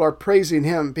people are praising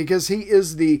him because he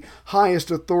is the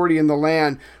highest authority in the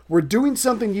land. We're doing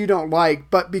something you don't like,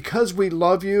 but because we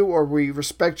love you or we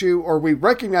respect you or we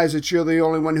recognize that you're the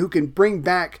only one who can bring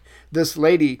back this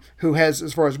lady who has,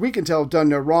 as far as we can tell, done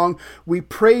no wrong. We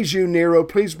praise you, Nero.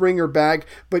 Please bring her back.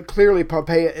 But clearly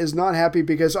Poppaea is not happy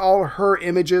because all her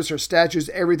images, her statues,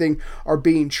 everything are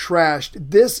being trashed.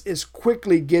 This is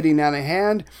quickly getting out of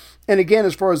hand. And again,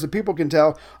 as far as the people can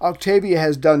tell, Octavia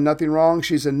has done nothing wrong.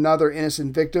 She's another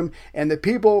innocent victim. And the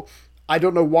people, I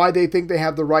don't know why they think they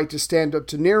have the right to stand up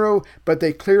to Nero, but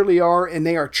they clearly are, and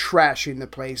they are trashing the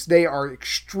place. They are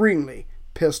extremely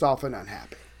pissed off and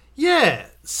unhappy. Yeah,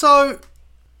 so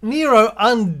Nero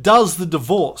undoes the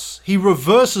divorce. He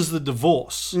reverses the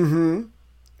divorce. Mm-hmm.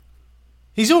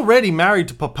 He's already married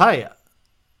to Poppaea,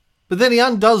 but then he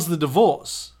undoes the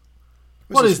divorce.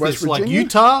 What is this, like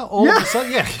Utah? All of a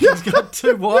sudden? Yeah, he's got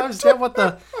 2 wives. Yeah, what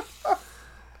the...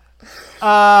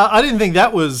 I didn't think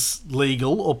that was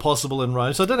legal or possible in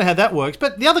Rome, so I don't know how that works.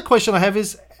 But the other question I have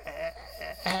is,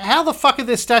 how the fuck are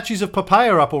there statues of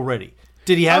Poppaea up already?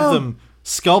 Did he have them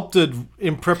sculpted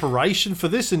in preparation for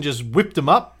this and just whipped them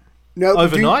up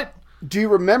overnight? Do you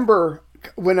remember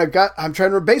when I'm trying to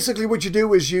remember, basically what you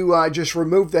do is you just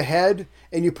remove the head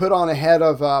and you put on a head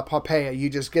of Poppaea. You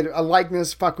just get a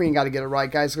likeness. Fuck, we ain't got to get it right,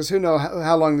 guys, because who knows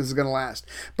how long this is going to last.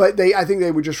 But I think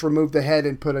they would just remove the head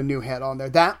and put a new head on there.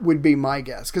 That would be my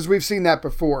guess, because we've seen that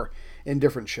before in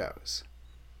different shows.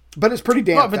 But it's pretty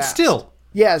damn fast. But still.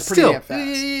 Yeah, it's pretty damn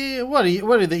fast.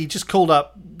 What are they? He just called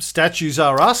up Statues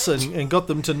Are Us and got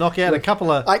them to knock out a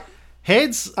couple of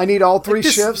heads. I need all 3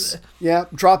 shifts. Yeah,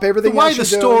 drop everything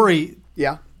else you're doing.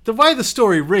 The way the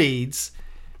story reads,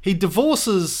 he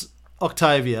divorces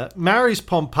Octavia, marries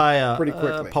Poppaea pretty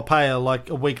quickly. Poppaea like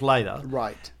a week later.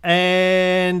 Right.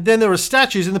 And then there are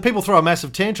statues, and the people throw a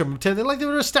massive tantrum. They're like,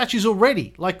 there are statues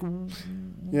already. Like,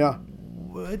 yeah.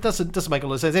 It doesn't make a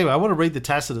lot of sense. Anyway, I want to read the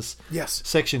Tacitus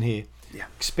section here. Yeah.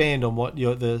 Expand on what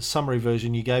the summary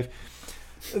version you gave.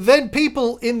 Then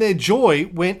people in their joy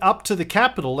went up to the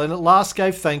Capitol and at last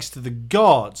gave thanks to the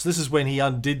gods. This is when he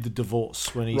undid the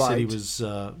divorce, when he said he was,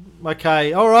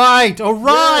 okay, all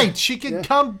right, she can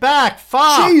come back,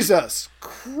 fuck. Jesus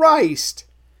Christ.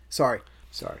 Sorry.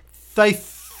 They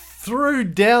threw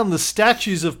down the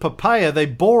statues of Poppaea. They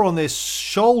bore on their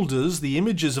shoulders the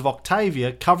images of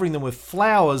Octavia, covering them with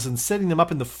flowers and setting them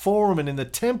up in the forum and in the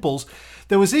temples.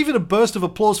 There was even a burst of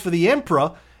applause for the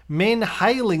emperor, men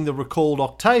hailing the recalled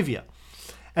Octavia.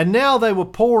 And now they were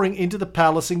pouring into the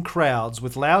palace in crowds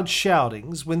with loud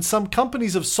shoutings, when some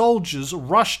companies of soldiers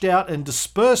rushed out and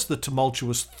dispersed the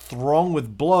tumultuous throng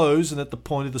with blows and at the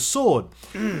point of the sword.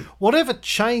 Whatever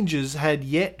changes had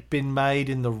yet been made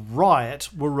in the riot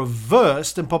were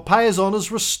reversed and Poppaea's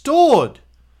honours restored.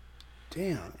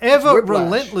 Damn. Ever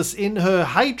relentless in her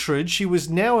hatred, she was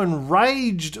now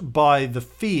enraged by the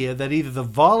fear that either the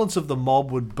violence of the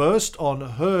mob would burst on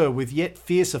her with yet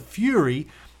fiercer fury,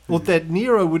 or that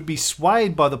Nero would be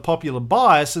swayed by the popular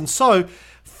bias, and so,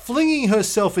 flinging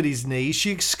herself at his knees,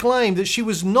 she exclaimed that she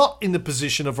was not in the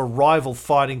position of a rival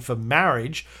fighting for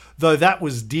marriage, though that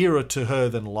was dearer to her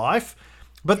than life,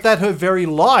 but that her very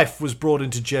life was brought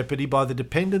into jeopardy by the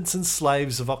dependents and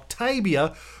slaves of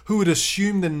Octavia, who had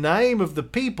assumed the name of the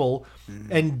people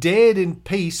and dared in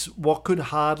peace what could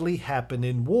hardly happen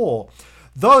in war.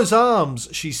 Those arms,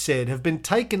 she said, have been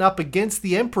taken up against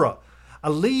the emperor.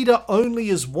 A leader only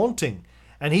is wanting,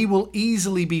 and he will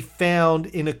easily be found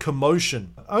in a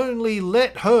commotion. Only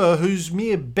let her, whose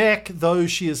mere beck, though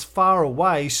she is far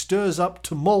away, stirs up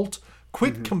tumult,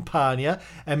 quit Campania,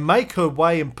 and make her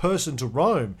way in person to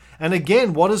Rome. And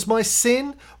again, what is my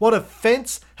sin? What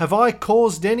offence have I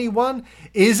caused anyone?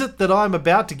 Is it that I am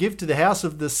about to give to the house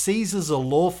of the Caesars a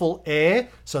lawful heir?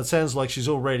 So it sounds like she's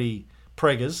already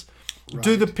preggers. Right.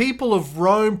 Do the people of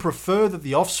Rome prefer that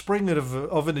the offspring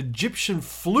of an Egyptian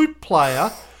flute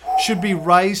player should be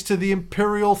raised to the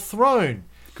imperial throne?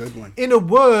 Good one. In a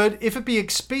word, if it be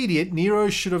expedient, Nero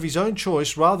should of his own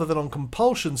choice, rather than on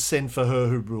compulsion, send for her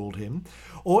who ruled him,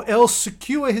 or else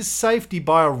secure his safety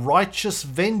by a righteous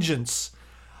vengeance.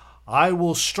 I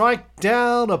will strike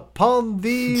down upon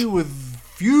thee with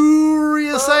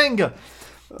furious anger.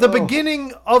 The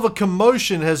beginning of a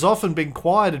commotion has often been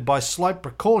quieted by slight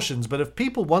precautions, but if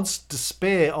people once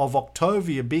despair of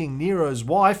Octavia being Nero's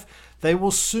wife, they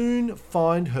will soon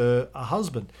find her a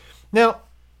husband. Now,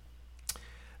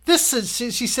 this is,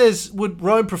 she says, would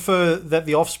Rome prefer that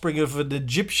the offspring of an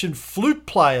Egyptian flute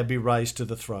player be raised to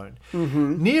the throne?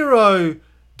 Nero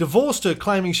divorced her,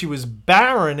 claiming she was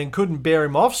barren and couldn't bear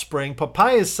him offspring.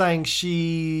 Poppaea is saying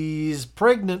she's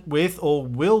pregnant with, or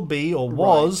will be, or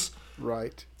was,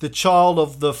 the child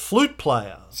of the flute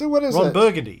player. So what is Ron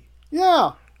Burgundy.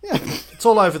 Yeah. It's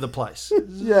all over the place.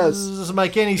 Yes. It doesn't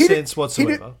make any sense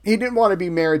whatsoever. He didn't want to be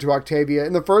married to Octavia.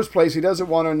 In the first place, he doesn't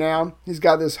want her now. He's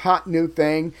got this hot new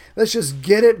thing. Let's just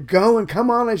get it going. Come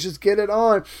on, let's just get it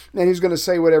on. And he's going to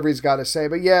say whatever he's got to say.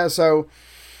 But yeah, so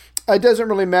it doesn't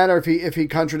really matter if he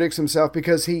contradicts himself,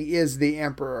 because he is the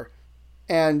emperor.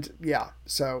 And yeah,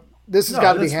 so this has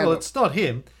got to be handled. Well, it's not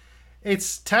him.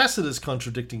 It's Tacitus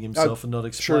contradicting himself and not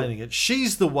explaining it.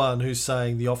 She's the one who's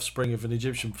saying the offspring of an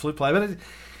Egyptian flute player. But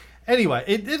Anyway,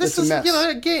 this It's a is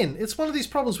mess. again, it's one of these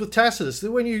problems with Tacitus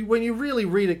that when you really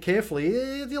read it carefully,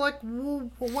 you're like, well,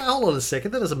 hold on a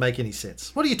second, that doesn't make any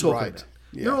sense. What are you talking about?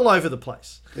 Yeah. You're all over the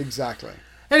place. Exactly.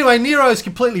 Anyway, Nero's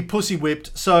completely pussy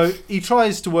whipped, so he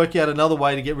tries to work out another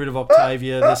way to get rid of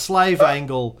Octavia. The slave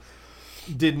angle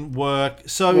didn't work,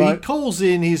 so he calls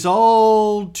in his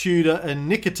old tutor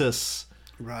Anicetus,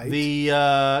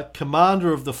 the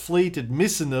commander of the fleet at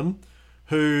Misenum,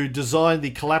 who designed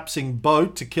the collapsing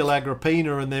boat to kill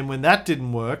Agrippina, and then when that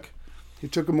didn't work, he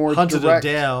took a more hunted direct,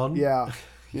 her down. Yeah.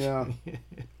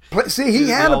 See, he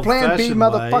had a plan B,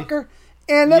 motherfucker,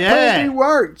 and that plan B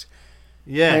worked.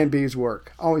 Yeah. Plan B's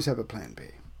work. Always have a plan B.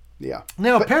 Yeah.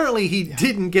 Now, apparently, he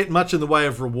didn't get much in the way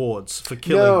of rewards for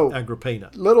killing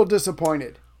Agrippina. Little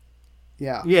disappointed.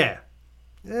 Yeah. Yeah.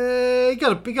 He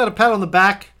got a pat on the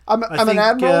back. I'm an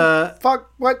admiral.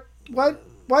 Fuck. What?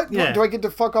 Yeah. Do I get to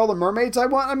fuck all the mermaids I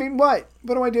want? I mean, what?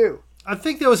 What do I do? I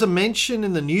think there was a mention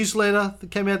in the newsletter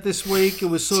that came out this week. It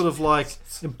was sort of like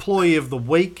employee of the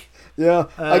week. Yeah.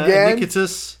 Again.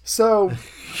 Anicetus. So.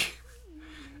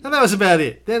 And that was about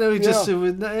it. Then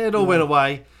it all went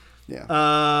away. Yeah.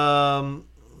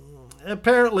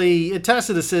 Apparently,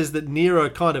 Tacitus says that Nero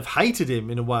kind of hated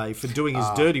him in a way for doing his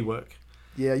dirty work.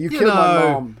 Yeah, you killed my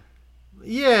mom.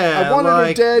 Yeah, I wanted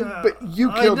her dead, but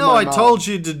you killed my mom. I told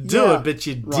you to do it, but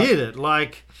you did it.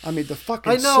 Like, I mean, the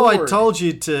fucking I know sword. I told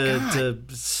you to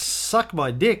suck my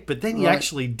dick, but then you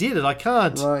actually did it. I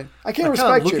can't. Right. I can't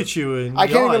respect look you. at you in I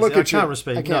can't even eyes. look at you. I can't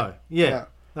respect. No. Yeah.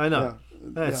 I know.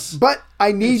 That's. But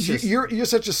I need you. You're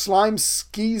such a slime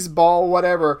skis ball,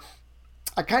 whatever.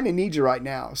 I kind of need you right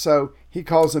now. So he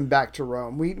calls him back to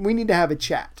Rome. We need to have a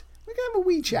chat. We can have a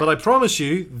wee chat. But I promise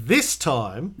you, this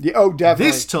time. Yeah, oh,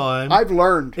 definitely. This time, I've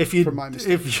learned from my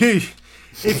mistake.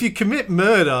 If you commit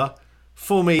murder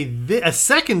for me a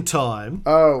second time.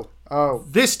 Oh.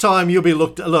 This time you'll be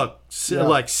looked. Look,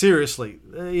 like seriously.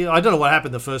 I don't know what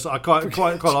happened the first. I quite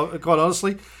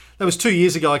honestly. That was 2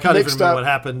 years ago. I can't even remember what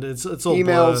happened. It's all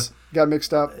emails got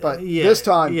mixed up, but this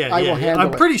time I will handle it.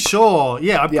 I'm pretty sure.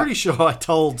 Yeah, I'm pretty sure I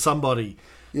told somebody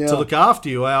to look after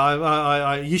you.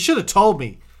 You should have told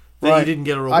me that you didn't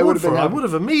get a reward for it. I would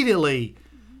have immediately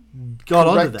got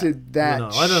onto that.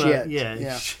 I don't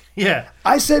know. Yeah.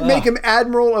 I said make him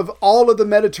admiral of all of the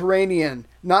Mediterranean,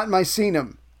 not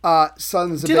Misenum.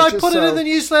 Sons of Did bitches, I put it in the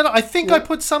newsletter? I think I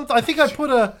put something. I think I put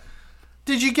a.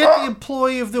 Did you get the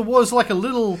employee of there was like a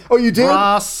little you did?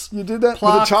 brass you did that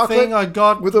plaque with a chocolate thing I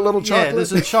got with a little chocolate? Yeah,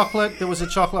 there was a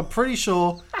chocolate. I'm pretty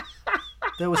sure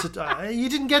there was a you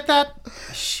didn't get that?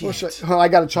 Shit. Well, I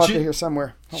got a chocolate here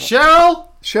somewhere.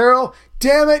 Cheryl,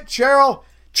 damn it, Cheryl,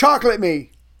 chocolate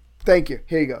me. Thank you.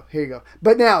 Here you go.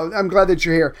 But now I'm glad that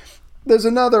you're here. There's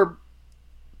another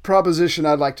proposition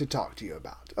I'd like to talk to you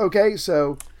about. Okay,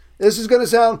 so this is going to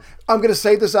sound, I'm going to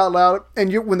say this out loud,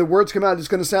 and when the words come out, it's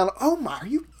going to sound, oh my, are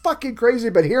you fucking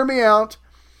crazy? But hear me out.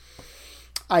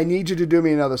 I need you to do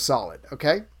me another solid,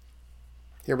 okay?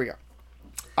 Here we go.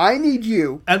 I need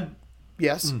you.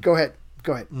 Yes, go ahead.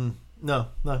 No.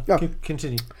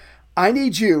 Continue. I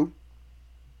need you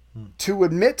to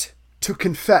admit, to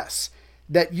confess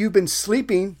that you've been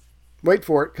sleeping, wait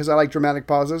for it, because I like dramatic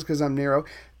pauses, because I'm Nero,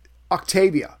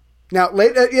 Octavia. Now,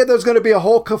 there's going to be a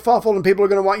whole kerfuffle and people are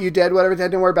going to want you dead, whatever.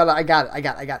 Don't worry about it. I got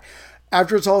it.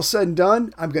 After it's all said and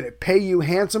done, I'm going to pay you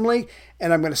handsomely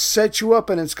and I'm going to set you up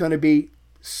and it's going to be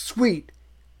sweet.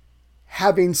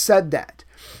 Having said that,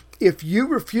 if you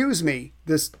refuse me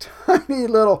this tiny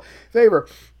little favor,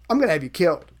 I'm going to have you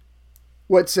killed.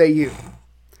 What say you?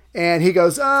 And he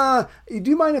goes, do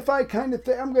you mind if I kind of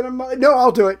think no,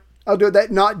 I'll do it.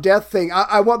 That not death thing.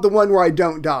 I want the one where I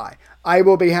don't die. I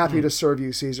will be happy to serve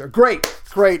you, Caesar. Great.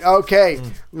 Okay,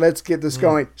 let's get this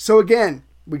going. So again,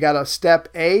 we got a step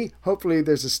A. Hopefully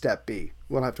there's a step B.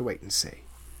 We'll have to wait and see.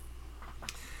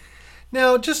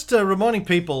 Now, just reminding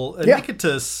people,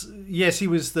 Anicetus, yes, he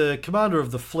was the commander of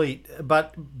the fleet,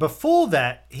 but before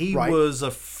that, he was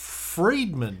a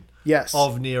freedman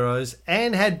of Nero's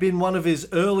and had been one of his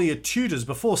earlier tutors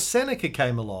before Seneca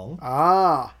came along.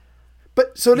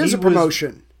 But so it is a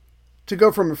promotion. To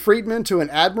go from a freedman to an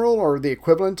admiral or the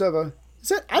equivalent of a...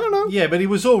 Is it? I don't know. Yeah, but he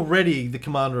was already the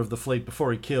commander of the fleet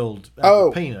before he killed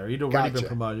Agrippina. He'd already been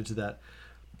promoted to that.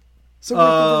 So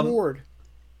what's the reward?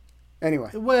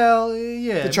 Anyway. Well,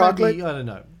 yeah. The chocolate? Maybe, I don't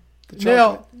know. The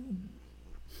chocolate.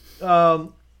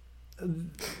 Now,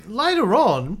 later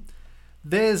on,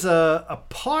 there's a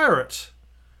pirate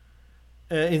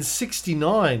in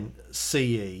 69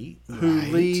 CE who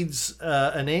leads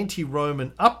an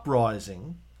anti-Roman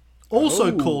uprising,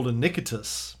 also called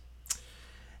Anicetus.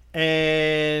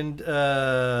 And,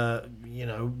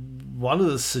 one of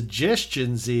the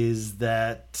suggestions is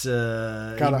that he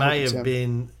may have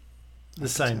been the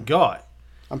same guy.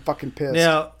 I'm fucking pissed.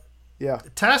 Now, yeah.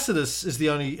 Tacitus is the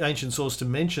only ancient source to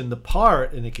mention the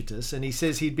pirate Inicatus, and he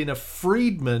says he'd been a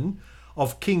freedman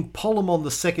of King Polemon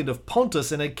II of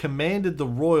Pontus and had commanded the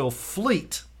royal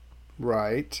fleet.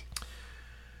 Right.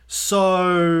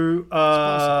 So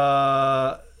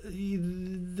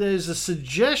there's a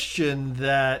suggestion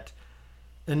that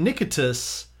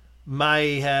Inicatus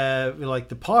may have, like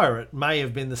the pirate, may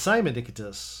have been the same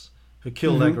Inicatus who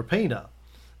killed Agrippina.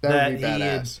 That would be he badass.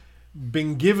 had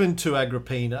been given to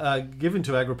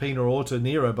Agrippina or to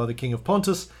Nero by the king of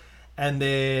Pontus, and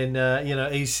then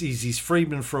he's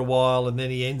freedman for a while, and then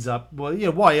he ends up. Well,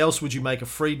 why else would you make a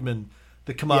freedman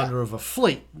the commander of a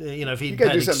fleet? If he'd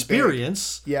had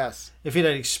experience, if he'd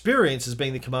had experience as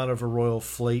being the commander of a royal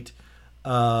fleet,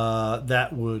 that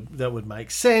would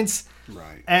make sense.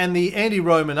 Right. And the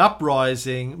anti-Roman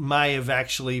uprising may have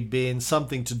actually been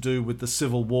something to do with the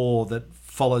civil war that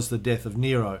follows the death of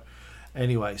Nero.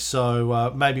 Anyway,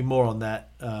 so maybe more on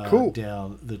that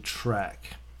down the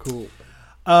track. Cool.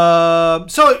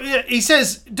 So he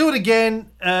says, do it again,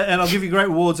 and I'll give you great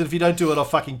rewards, and if you don't do it, I'll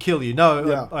fucking kill you.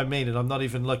 No, I mean it. I'm not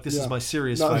even, this is my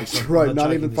serious face. I'm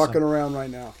not even fucking around right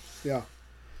now. Yeah.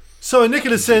 So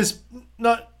Inicatus says,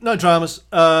 no dramas.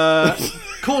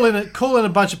 Call in a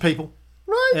bunch of people.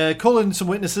 Right. Call in some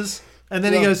witnesses. And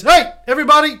then he goes, hey,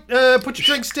 everybody, put your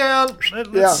drinks down.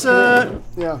 Let's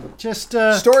just...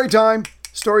 Story time.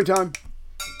 Can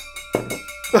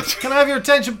I have your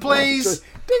attention, please?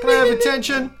 Can I have your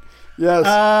attention? Yes.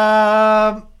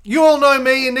 You all know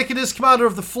me, Inicatus, commander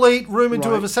of the fleet, rumoured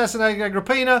to have assassinated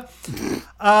Agrippina.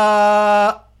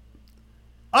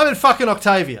 I'm in fucking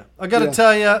Octavia. I got to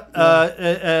tell you.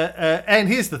 And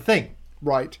here's the thing.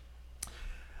 Right.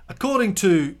 According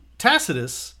to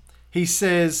Tacitus, he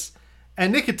says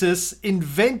Inicatus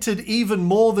invented even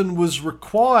more than was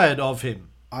required of him.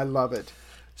 I love it.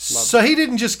 So he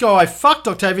didn't just go, I fucked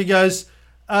Octavia. He goes,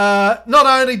 not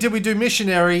only did we do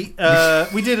missionary,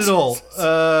 we did it all.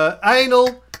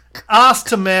 Anal, ass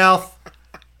to mouth,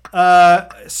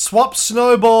 swap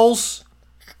snowballs.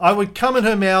 I would come in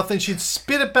her mouth and she'd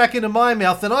spit it back into my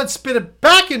mouth. Then I'd spit it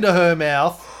back into her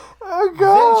mouth. Oh,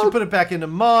 God. Then she'd put it back into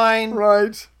mine.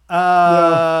 Right.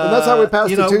 And that's how we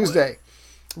passed the Tuesday.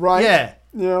 Right.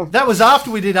 Yeah. That was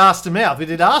after we did ass to mouth. We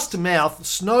did ass to mouth,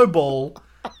 snowball,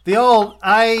 the old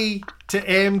A to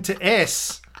M to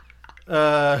S,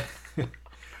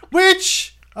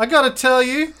 which I got to tell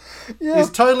you is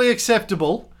totally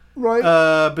acceptable.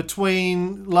 Right.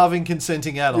 Between loving,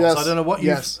 consenting adults. Yes. I don't know what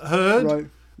you've heard, right.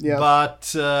 Yes.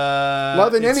 but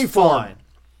love in any form. Fine.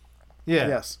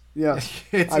 Yeah. Yes.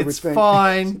 It's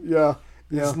fine. Yeah.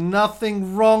 There's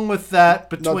nothing wrong with that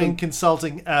between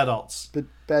consulting adults. But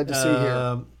bad to see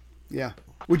here. Yeah.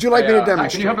 Would you like me to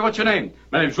demonstrate? Can you help me? What's your name?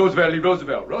 My name's Roosevelt Lee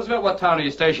Roosevelt. Roosevelt, what town are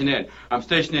you stationed in? I'm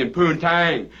stationed in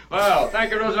Poontang. Well,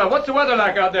 thank you, Roosevelt. What's the weather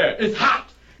like out there? It's hot.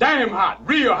 Damn hot.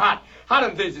 Real hot. Hot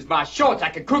in this is my shorts. I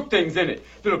can cook things in it.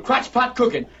 Little crotch pot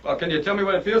cooking. Well, can you tell me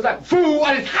what it feels like? Fool,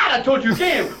 what is hot? I told you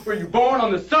again. Were you born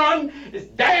on the sun? It's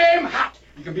damn hot.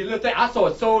 You can be a little thing. I saw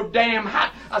it so damn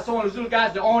hot. I saw one of those little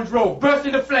guys in the orange robe burst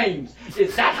into flames.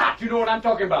 It's that hot. You know what I'm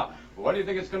talking about. Well, what do you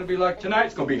think it's going to be like tonight?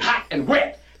 It's going to be hot and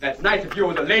wet. That's nice if you're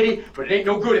with a lady, but it ain't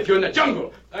no good if you're in the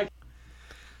jungle.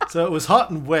 So it was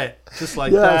hot and wet, just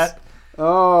like that.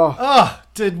 Oh,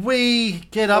 did we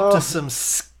get up to some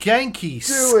skanky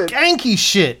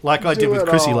shit like I did with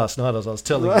Chrissy last night, as I was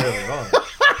telling you earlier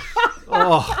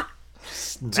on.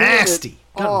 Nasty.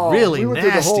 Got really we went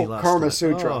nasty through the whole last Karma night.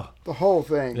 Sutra, the whole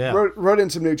thing. Yeah. Wrote in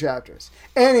some new chapters.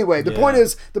 Anyway, the point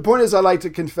is, I like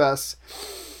to confess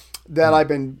that I've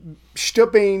been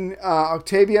stooping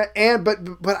Octavia,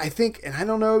 but I think, and I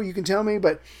don't know, you can tell me,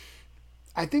 but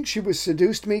I think she was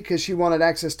seduced me because she wanted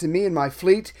access to me and my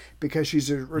fleet because she's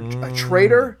a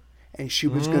traitor, and she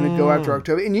was going to go after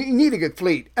Octavia. And you need a good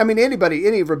fleet. I mean, any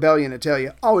rebellion, I tell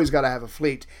you, always got to have a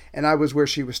fleet. And I was where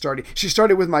she was starting. She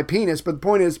started with my penis, but the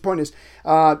point is,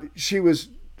 she was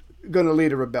going to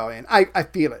lead a rebellion. I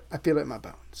feel it. I feel it in my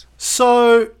bones.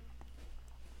 So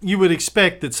you would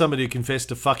expect that somebody who confessed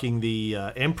to fucking the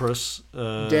Empress,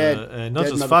 dead, not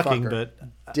dead just fucking, but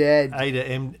dead, A to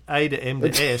M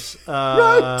to S,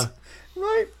 right,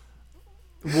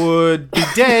 would be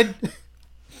dead.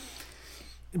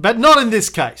 But not in this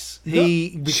case.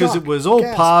 Because it was all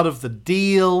part of the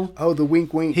deal. Oh, the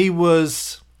wink wink. He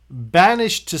was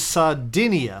banished to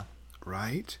Sardinia.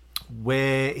 Right.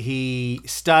 Where he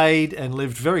stayed and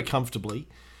lived very comfortably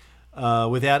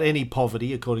without any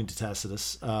poverty, according to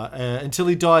Tacitus, until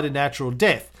he died a natural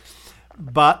death.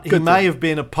 but he may have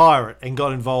been a pirate and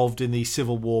got involved in the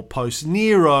civil war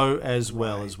post-Nero as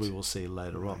well, as we will see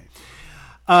later on.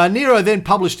 Nero then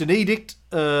published an edict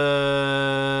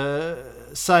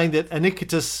saying that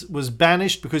Anicetus was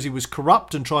banished because he was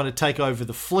corrupt and trying to take over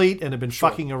the fleet and had been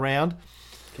fucking around.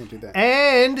 Can't do that.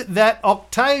 And that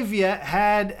Octavia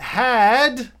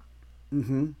had...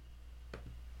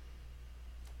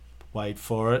 Wait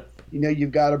for it. You know,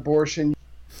 you've got abortion.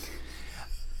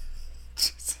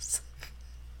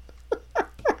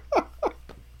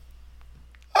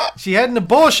 She had an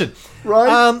abortion.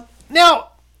 Right.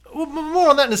 Now, more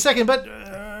on that in a second, but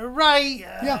Ray...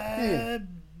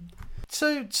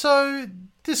 So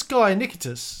this guy,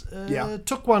 Anicetus,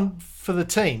 took one for the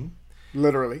team.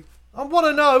 Literally. I want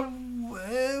to know,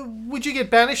 would you get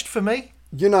banished for me?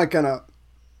 You're not going to...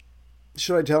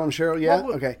 Should I tell him, Cheryl? Yeah?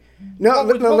 Okay. No,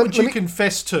 what would you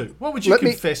confess to? What would you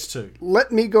confess to?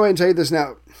 Let me go ahead and tell you this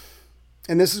now.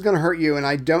 And this is going to hurt you, and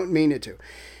I don't mean it to.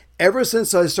 Ever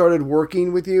since I started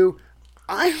working with you,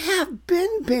 I have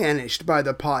been banished by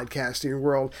the podcasting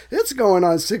world. It's going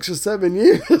on 6 or 7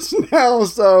 years now.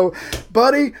 So,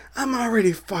 buddy, I'm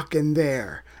already fucking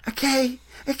there. Okay?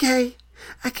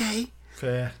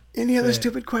 Fair. Any other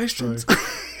stupid questions?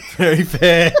 Very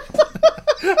fair.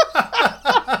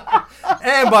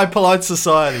 And by polite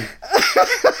society.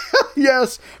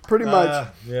 Yes, pretty much.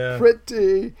 Yeah.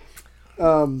 Pretty.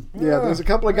 There's a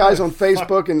couple of guys on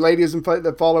Facebook and ladies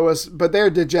that follow us, but they're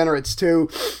degenerates too.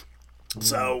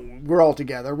 So we're all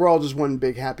together. We're all just one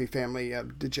big happy family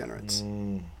of degenerates.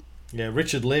 Yeah,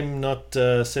 Richard Lim not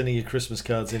sending you Christmas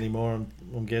cards anymore,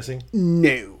 I'm guessing?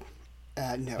 No.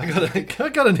 No. I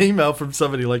got an email from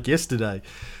somebody like yesterday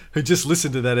who just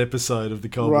listened to that episode of the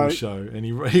Cold War Show, and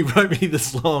he wrote me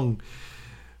this long,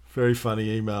 very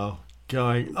funny email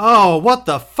going, "Oh, what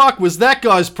the fuck was that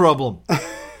guy's problem?"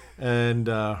 And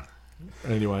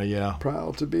anyway, yeah.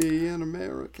 Proud to be an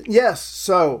American. Yes,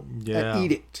 so an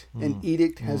edict. An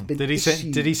edict has been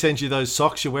issued. Did he send you those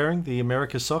socks you're wearing, the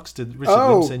America socks? Did Richard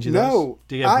Lim send you those?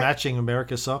 Do you have matching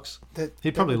America socks?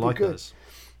 He'd probably like those.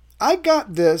 I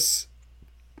got this.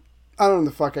 I don't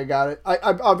know the fuck I got it.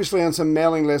 I'm obviously on some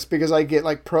mailing list because I get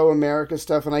like pro-America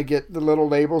stuff, and I get the little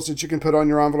labels that you can put on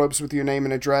your envelopes with your name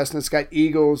and address, and it's got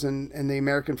eagles and the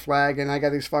American flag, and I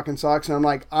got these fucking socks, and I'm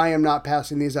like, I am not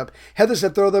passing these up. Heather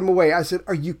said, throw them away. I said,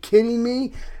 are you kidding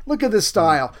me? Look at this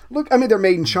style. Look, I mean, they're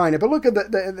made in China, but look at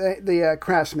the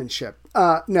craftsmanship.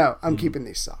 No, I'm keeping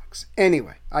these socks.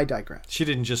 Anyway, I digress. She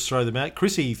didn't just throw them out.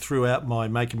 Chrissy threw out my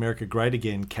Make America Great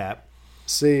Again cap.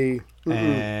 See,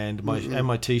 and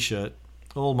my T-shirt,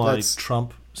 all my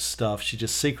Trump stuff. She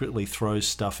just secretly throws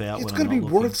stuff out. It's going to be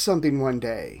worth something one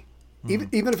day, even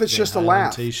if it's just a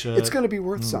laugh. T-shirt. It's going to be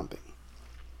worth something.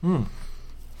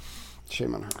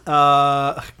 Shame on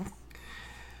her.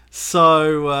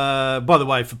 So, by the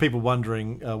way, for people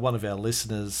wondering, one of our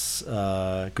listeners,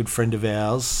 a good friend of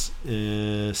ours,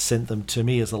 sent them to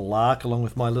me as a lark, along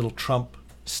with my little Trump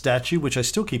statue, which I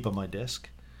still keep on my desk.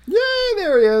 Yay!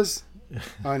 There he is.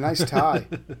 Oh, nice tie.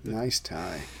 Nice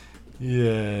tie.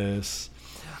 Yes.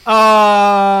 So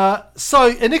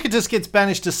Anicetus gets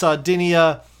banished to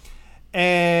Sardinia,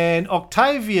 and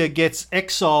Octavia gets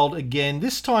exiled again,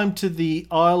 this time to the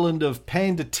island of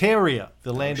Pandateria,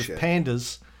 the land of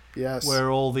pandas. Yes.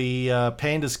 Where all the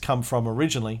pandas come from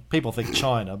originally. People think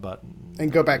China, but...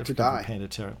 And go back to die.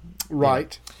 Pandateria.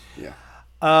 Right. Yeah.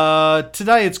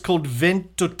 Today it's called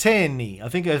Ventotene. I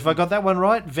think, have I got that one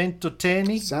right?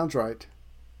 Ventotene? Sounds right.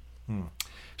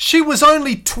 She was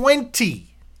only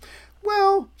 20.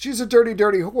 Well, she's a dirty,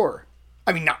 dirty whore.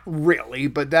 I mean, not really,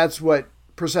 but that's what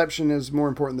perception is more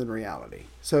important than reality.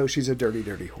 So she's a dirty,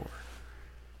 dirty whore.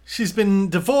 She's been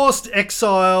divorced,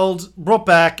 exiled, brought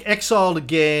back, exiled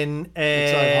again,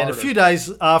 and a few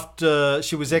days after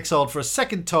she was exiled for a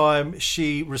second time,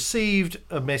 she received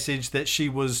a message that she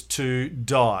was to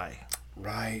die.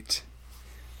 Right.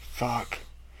 Fuck.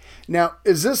 Now,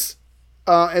 is this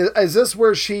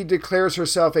where she declares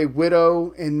herself a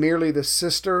widow and merely the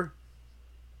sister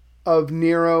of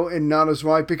Nero and not his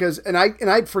wife? Because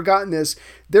I'd forgotten this.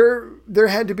 There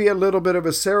had to be a little bit of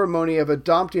a ceremony of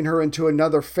adopting her into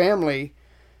another family,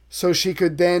 so she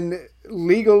could then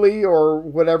legally or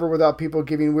whatever, without people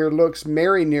giving weird looks,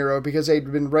 marry Nero, because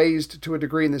they'd been raised to a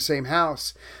degree in the same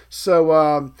house.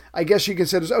 So I guess she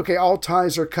considers, okay, all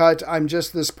ties are cut. I'm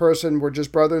just this person. We're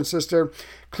just brother and sister.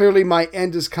 Clearly my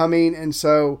end is coming. And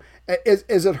so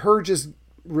is it her just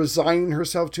resigning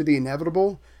herself to the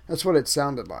inevitable? That's what it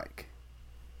sounded like.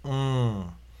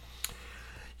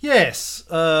 Yes,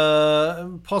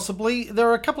 possibly. There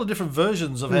are a couple of different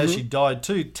versions of how she died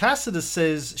too. Tacitus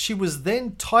says she was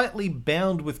then tightly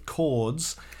bound with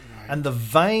cords and the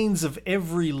veins of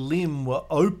every limb were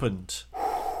opened.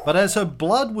 But as her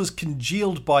blood was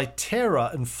congealed by terror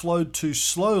and flowed too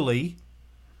slowly...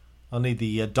 I need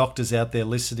the doctors out there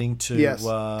listening to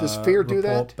Does fear do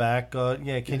that? Back. Can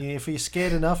you? If you're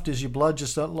scared enough, does your blood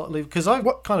just not leave? Because I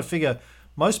kind of figure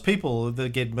most people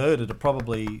that get murdered are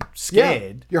probably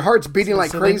scared. Yeah. Your heart's beating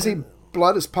like crazy.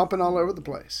 Blood is pumping all over the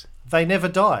place. They never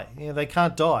die. They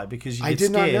can't die because you get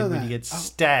scared when you get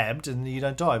stabbed, and you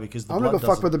don't die because the blood doesn't. I'm gonna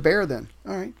go fuck with a bear then.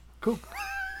 All right, cool.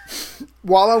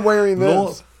 While I'm wearing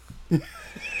this,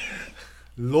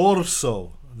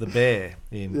 L'orso. The bear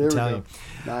in Italian.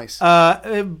 Nice.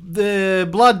 The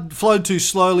blood flowed too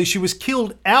slowly. She was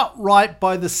killed outright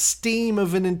by the steam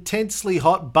of an intensely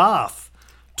hot bath.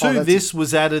 To this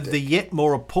was added the yet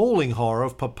more appalling horror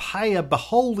of Poppaea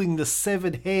beholding the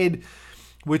severed head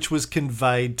which was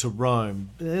conveyed to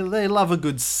Rome. They love a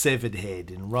good severed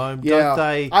head in Rome, don't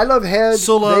they? I love heads.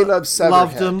 Sulla they love severed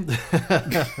loved head.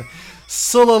 them.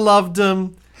 Sulla loved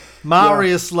them.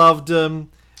 Marius loved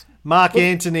them. Mark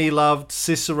Antony loved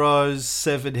Cicero's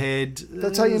severed head.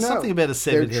 That's how you know. Something about a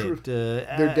severed head.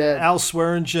 They're dead. Al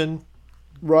Swearingen.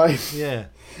 Right. Yeah.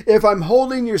 If I'm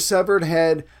holding your severed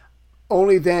head,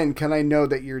 only then can I know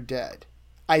that you're dead.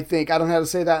 I think. I don't know how to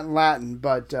say that in Latin,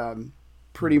 but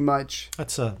pretty much.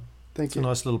 That's a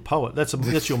nice little poet.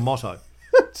 That's your motto.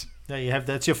 Yeah, you have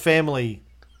that's your family,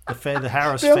 the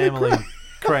Harris family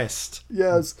crest.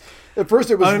 Yes. At first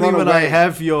it was only run when away, I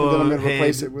have your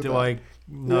head do I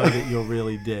know that you're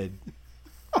really dead.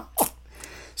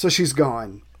 So she's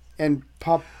gone, and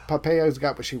Poppaea's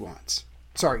got what she wants.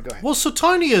 Sorry, go ahead. Well,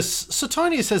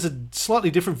 Suetonius has a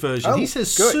slightly different version. He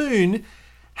says, soon,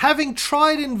 having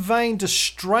tried in vain to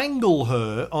strangle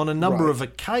her on a number of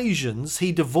occasions,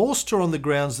 he divorced her on the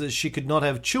grounds that she could not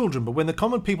have children. But when the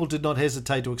common people did not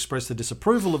hesitate to express their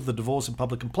disapproval of the divorce in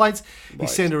public complaints, he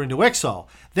sent her into exile.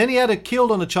 Then he had her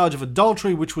killed on a charge of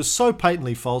adultery, which was so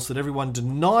patently false that everyone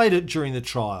denied it during the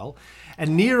trial.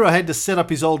 And Nero had to set up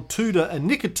his old tutor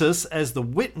Anicetus as the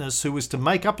witness who was to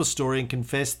make up a story and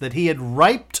confess that he had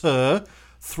raped her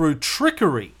through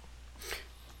trickery.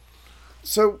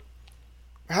 So,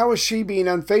 how is she being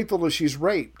unfaithful if she's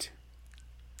raped?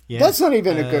 Yeah. That's not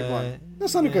even a good one.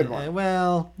 That's not a good one.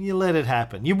 Well, you let it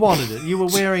happen. You wanted it. You were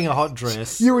wearing a hot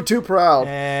dress. You were too proud.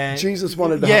 Jesus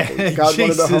wanted to humble you. God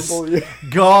wanted to humble you.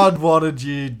 God wanted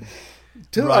you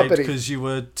too uppity. Because you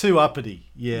were too uppity.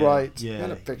 Yeah. Right. Yeah.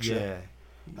 Not a picture. Yeah.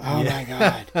 Oh, my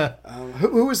God.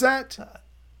 Who was that?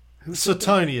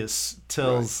 Suetonius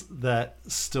tells that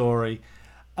story.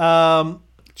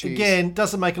 Again,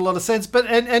 doesn't make a lot of sense. But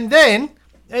and then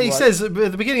he says at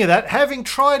the beginning of that, having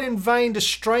tried in vain to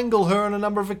strangle her on a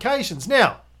number of occasions.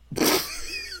 Now,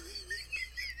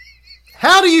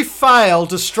 how do you fail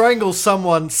to strangle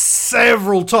someone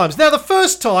several times? Now, the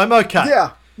first time, okay.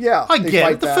 Yeah. I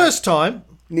get it. The first time.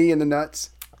 Knee in the nuts.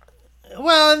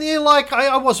 Well, and you're like,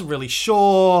 I wasn't really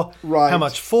sure how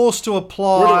much force to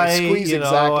apply. Where do I squeeze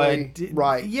exactly?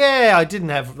 Right. Yeah, I didn't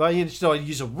have... Do I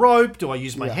use a rope? Do I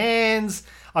use my hands?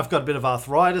 I've got a bit of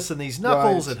arthritis in these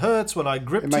knuckles. It hurts when I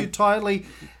grip too tightly.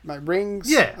 My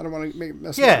rings. Yeah. I don't want to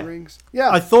mess with the rings. Yeah.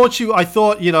 I thought,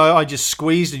 I just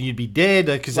squeezed and you'd be dead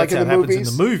because that's how it happens in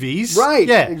the movies. Right.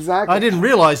 Yeah. Exactly. I didn't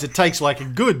realize it takes like a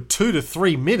good 2 to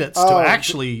 3 minutes to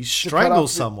actually strangle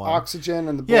someone. Oxygen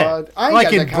and the blood. Yeah.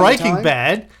 Like in Breaking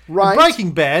Bad. Right. In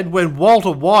Breaking Bad, when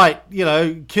Walter White,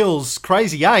 kills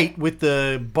Crazy 8 with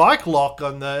the bike lock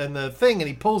on the thing and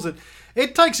he pulls it.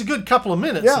 It takes a good couple of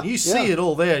minutes, and you see it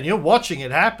all there, and you're watching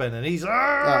it happen, and he's...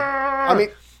 I mean,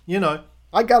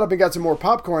 I got up and got some more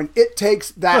popcorn. It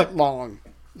takes that long.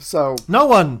 So no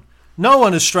one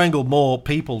has strangled more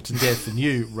people to death than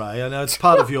you, Ray. I know it's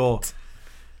part of your...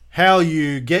 how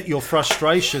you get your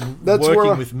frustration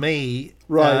working with me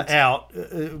out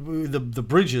the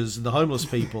bridges and the homeless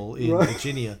people in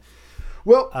Virginia.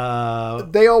 Well,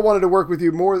 they all wanted to work with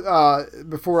you more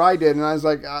before I did, and I was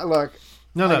like, look...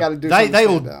 No. I gotta do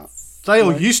they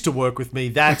all used to work with me.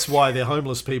 That's why they're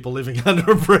homeless people living under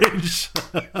a bridge.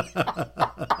 They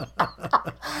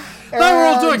were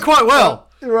all doing quite well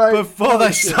before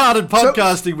they started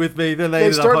podcasting with me. Then they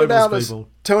ended up homeless people.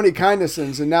 As Tony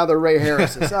Kindnesons, and now they're Ray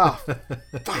Harris's.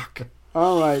 Fuck.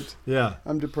 All right. Yeah.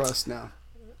 I'm depressed now.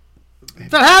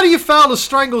 But how do you fail to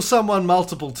strangle someone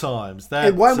multiple times?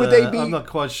 And why would they be? I'm not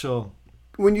quite sure.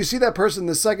 When you see that person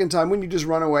the second time, wouldn't you just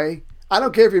run away? I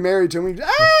don't care if you're married to him.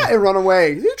 And run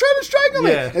away. You're trying to strangle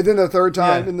me. And then the third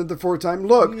time, and then the fourth time.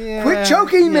 Look, quit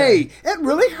choking me. It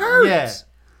really hurts.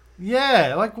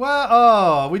 Yeah. Like, well,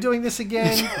 are we doing this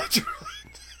again?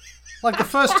 Like the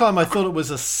first time I thought it was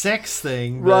a sex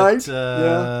thing. But, right.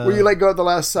 Yeah. Where you let go at the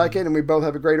last second and we both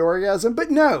have a great orgasm.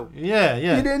 But no. Yeah.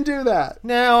 You didn't do that.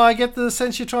 Now I get the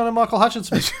sense you're trying to Michael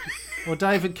Hutchinson or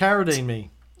David Carradine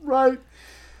me. Right.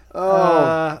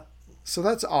 Oh. So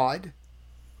that's odd.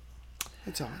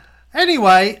 That's odd.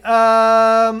 Anyway,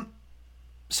 so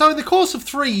in the course of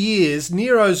 3 years,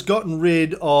 Nero's gotten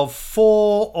rid of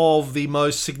 4 of the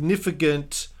most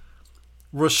significant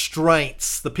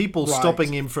restraints, the people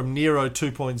stopping him from Nero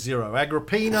 2.0.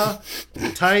 Agrippina,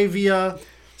 Octavia,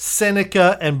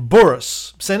 Seneca, and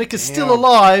Burrus. Seneca's still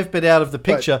alive, but out of the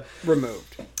picture. But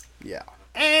removed. Yeah.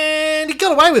 And he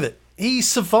got away with it. He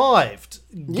survived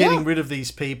getting rid of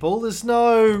these people. There's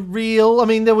no real... I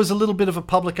mean, there was a little bit of a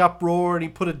public uproar, and he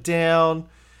put it down.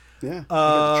 Yeah.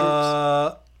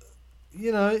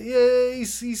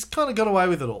 He's kind of got away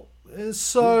with it all.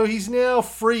 So he's now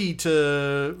free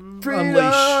to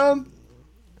unleash...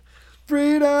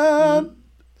 Freedom!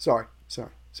 Sorry.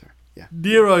 Yeah.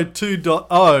 Nero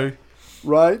 2.0.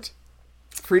 Right.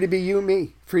 Free to be you,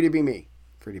 me. Free to be me.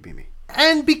 Free to be me.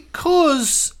 And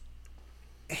because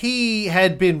he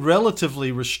had been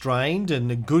relatively restrained and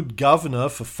a good governor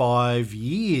for 5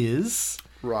 years...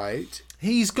 Right.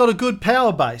 He's got a good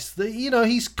power base.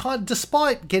 He's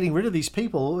despite getting rid of these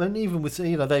people, and even with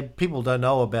people don't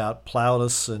know about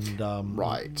Plautus and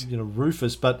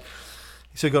Rufus, but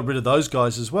so he got rid of those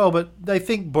guys as well. But they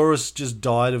think Burrus just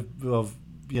died of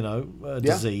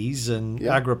disease, and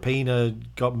Agrippina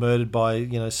got murdered by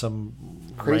some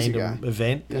crazy random guy.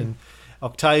 Event, and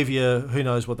Octavia, who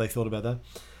knows what they thought about that.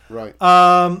 Right.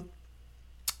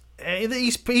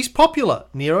 He's popular.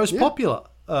 Nero's popular.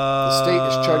 The state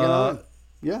is chugging on.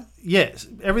 Yeah. Yes,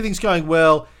 everything's going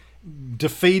well.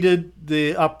 Defeated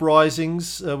the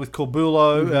uprisings with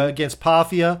Corbulo against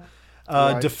Parthia.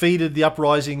 Defeated the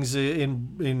uprisings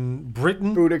in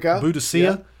Britain.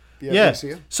 Boudicca. Yeah.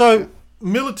 So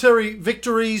military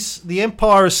victories. The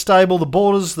empire is stable. The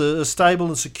borders are stable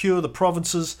and secure. The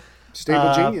provinces.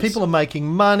 Stable genius. People are making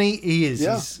money. He is.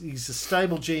 Yeah. He's a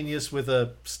stable genius with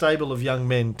a stable of young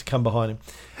men to come behind him.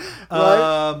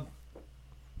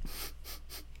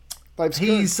 Right.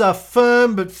 He's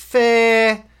firm but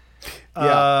fair.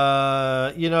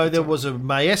 There was a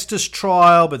Maestus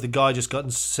trial, but the guy just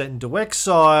got sent into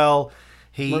exile.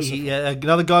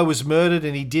 Another guy was murdered,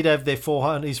 and he did have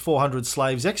his 400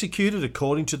 slaves executed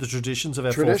according to the traditions of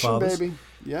our forefathers. Baby.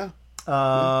 Yeah.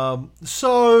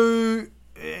 So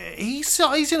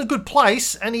he's in a good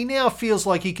place, and he now feels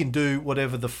like he can do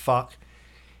whatever the fuck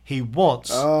he wants.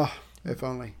 Oh, if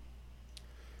only.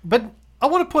 But I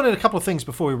want to point out a couple of things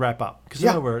before we wrap up, because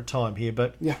I know we're at time here,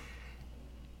 but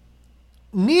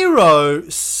Nero,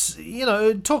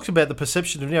 talks about the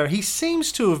perception of Nero. He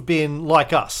seems to have been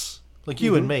like us, like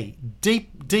you and me,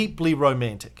 deeply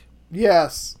romantic.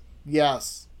 Yes.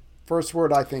 First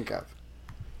word I think of.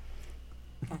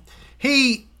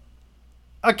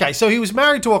 So he was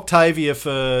married to Octavia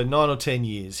for 9 or 10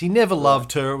 years. He never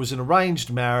loved her. It was an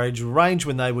arranged marriage, arranged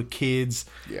when they were kids,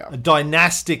 a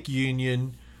dynastic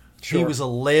union. Sure. He was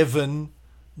 11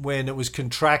 when it was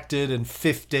contracted and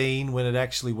 15 when it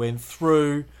actually went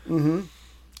through. Mm-hmm.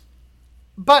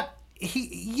 But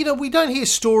we don't hear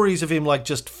stories of him like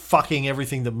just fucking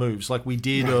everything that moves, like we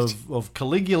did of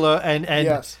Caligula and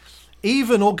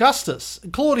even Augustus.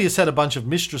 Claudius had a bunch of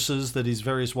mistresses that his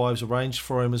various wives arranged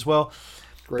for him as well.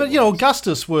 But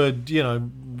Augustus would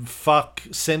fuck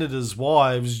senators'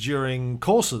 wives during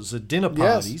courses at dinner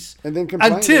parties, and then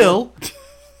complain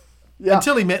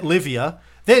until he met Livia.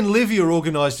 Then Livia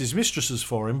organised his mistresses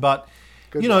for him, but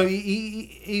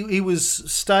he was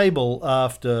stable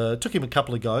after. Took him a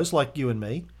couple of goes, like you and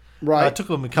me. Right. Took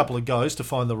him a couple of goes to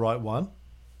find the right one,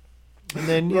 and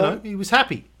then he was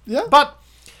happy. Yeah. But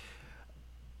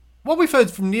what we've heard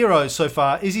from Nero so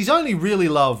far is he's only really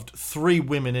loved 3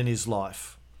 women in his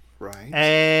life. Right.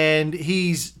 And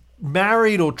he's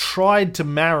married or tried to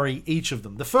marry each of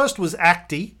them. The first was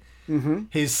Acte. Mm-hmm.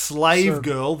 His slave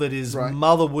girl that his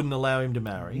mother wouldn't allow him to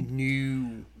marry.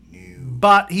 No.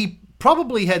 But he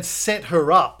probably had set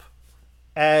her up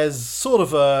as sort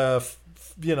of a,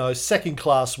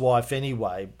 second-class wife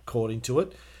anyway, according to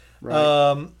it.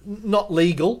 Right. Not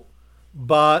legal,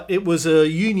 but it was a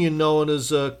union known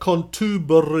as a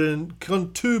contubernium.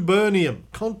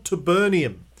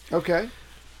 Okay.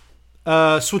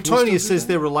 Suetonius says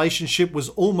their relationship was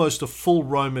almost a full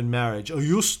Roman marriage, a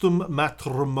justum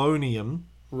matrimonium.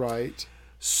 Right.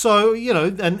 So,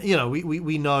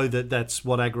 we know that that's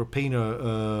what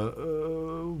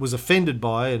Agrippina was offended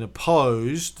by and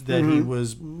opposed, that he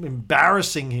was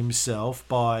embarrassing himself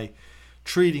by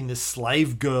treating this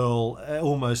slave girl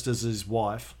almost as his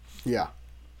wife. Yeah.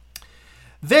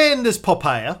 Then there's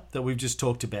Poppaea that we've just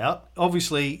talked about.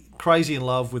 Obviously, crazy in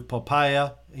love with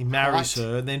Poppaea. He marries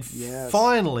her. And then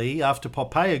finally, after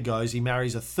Poppaea goes, he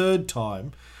marries a third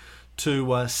time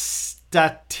to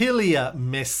Statilia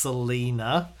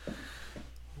Messalina.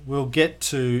 We'll get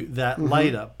to that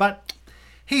later. But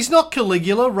he's not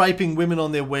Caligula raping women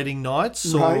on their wedding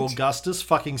nights or Augustus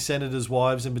fucking senators'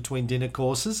 wives in between dinner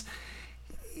courses.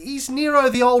 He's Nero,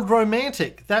 the old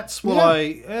romantic. That's what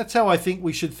that's how I think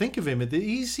we should think of him.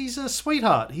 He's a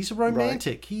sweetheart. He's a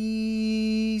romantic.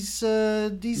 He's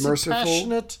merciful, a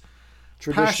passionate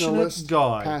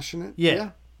guy. Passionate.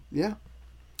 Yeah.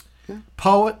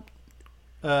 Poet.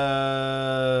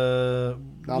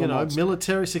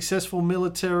 Successful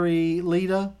military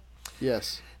leader.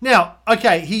 Yes. Now,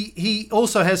 okay, he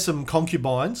also has some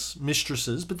concubines,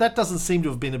 mistresses, but that doesn't seem to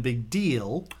have been a big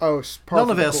deal. Oh,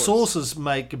 none of our sources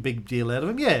make a big deal out of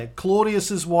him. Yeah,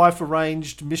 Claudius's wife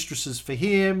arranged mistresses for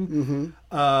him.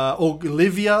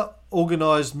 Olivia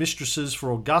organised mistresses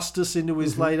for Augustus into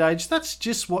his late age. That's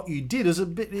just what you did as a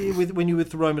bit when you were with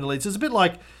the Roman elites. It's a bit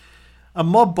like a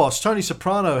mob boss, Tony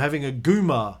Soprano, having a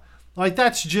guma. Like,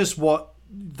 that's just what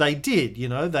they did.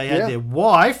 They had their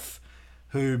wife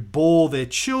who bore their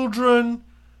children,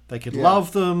 they could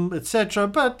love them, etc.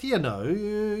 But you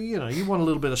want a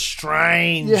little bit of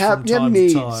strange from time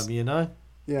to time.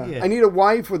 Yeah. I need a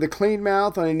wife with a clean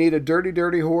mouth, and I need a dirty,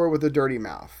 dirty whore with a dirty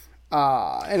mouth,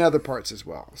 and other parts as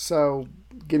well. So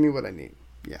give me what I need.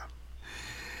 Yeah.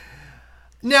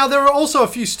 Now there are also a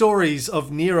few stories of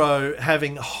Nero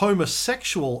having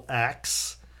homosexual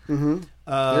acts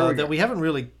that we haven't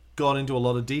really got into a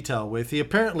lot of detail with. He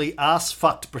apparently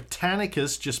ass-fucked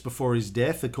Britannicus just before his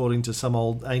death, according to some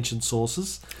old ancient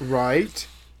sources. Right.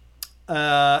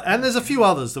 And there's a few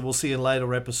others that we'll see in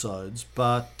later episodes.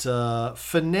 But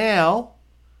for now,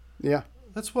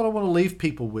 that's what I want to leave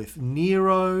people with.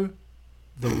 Nero,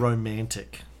 the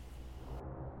romantic.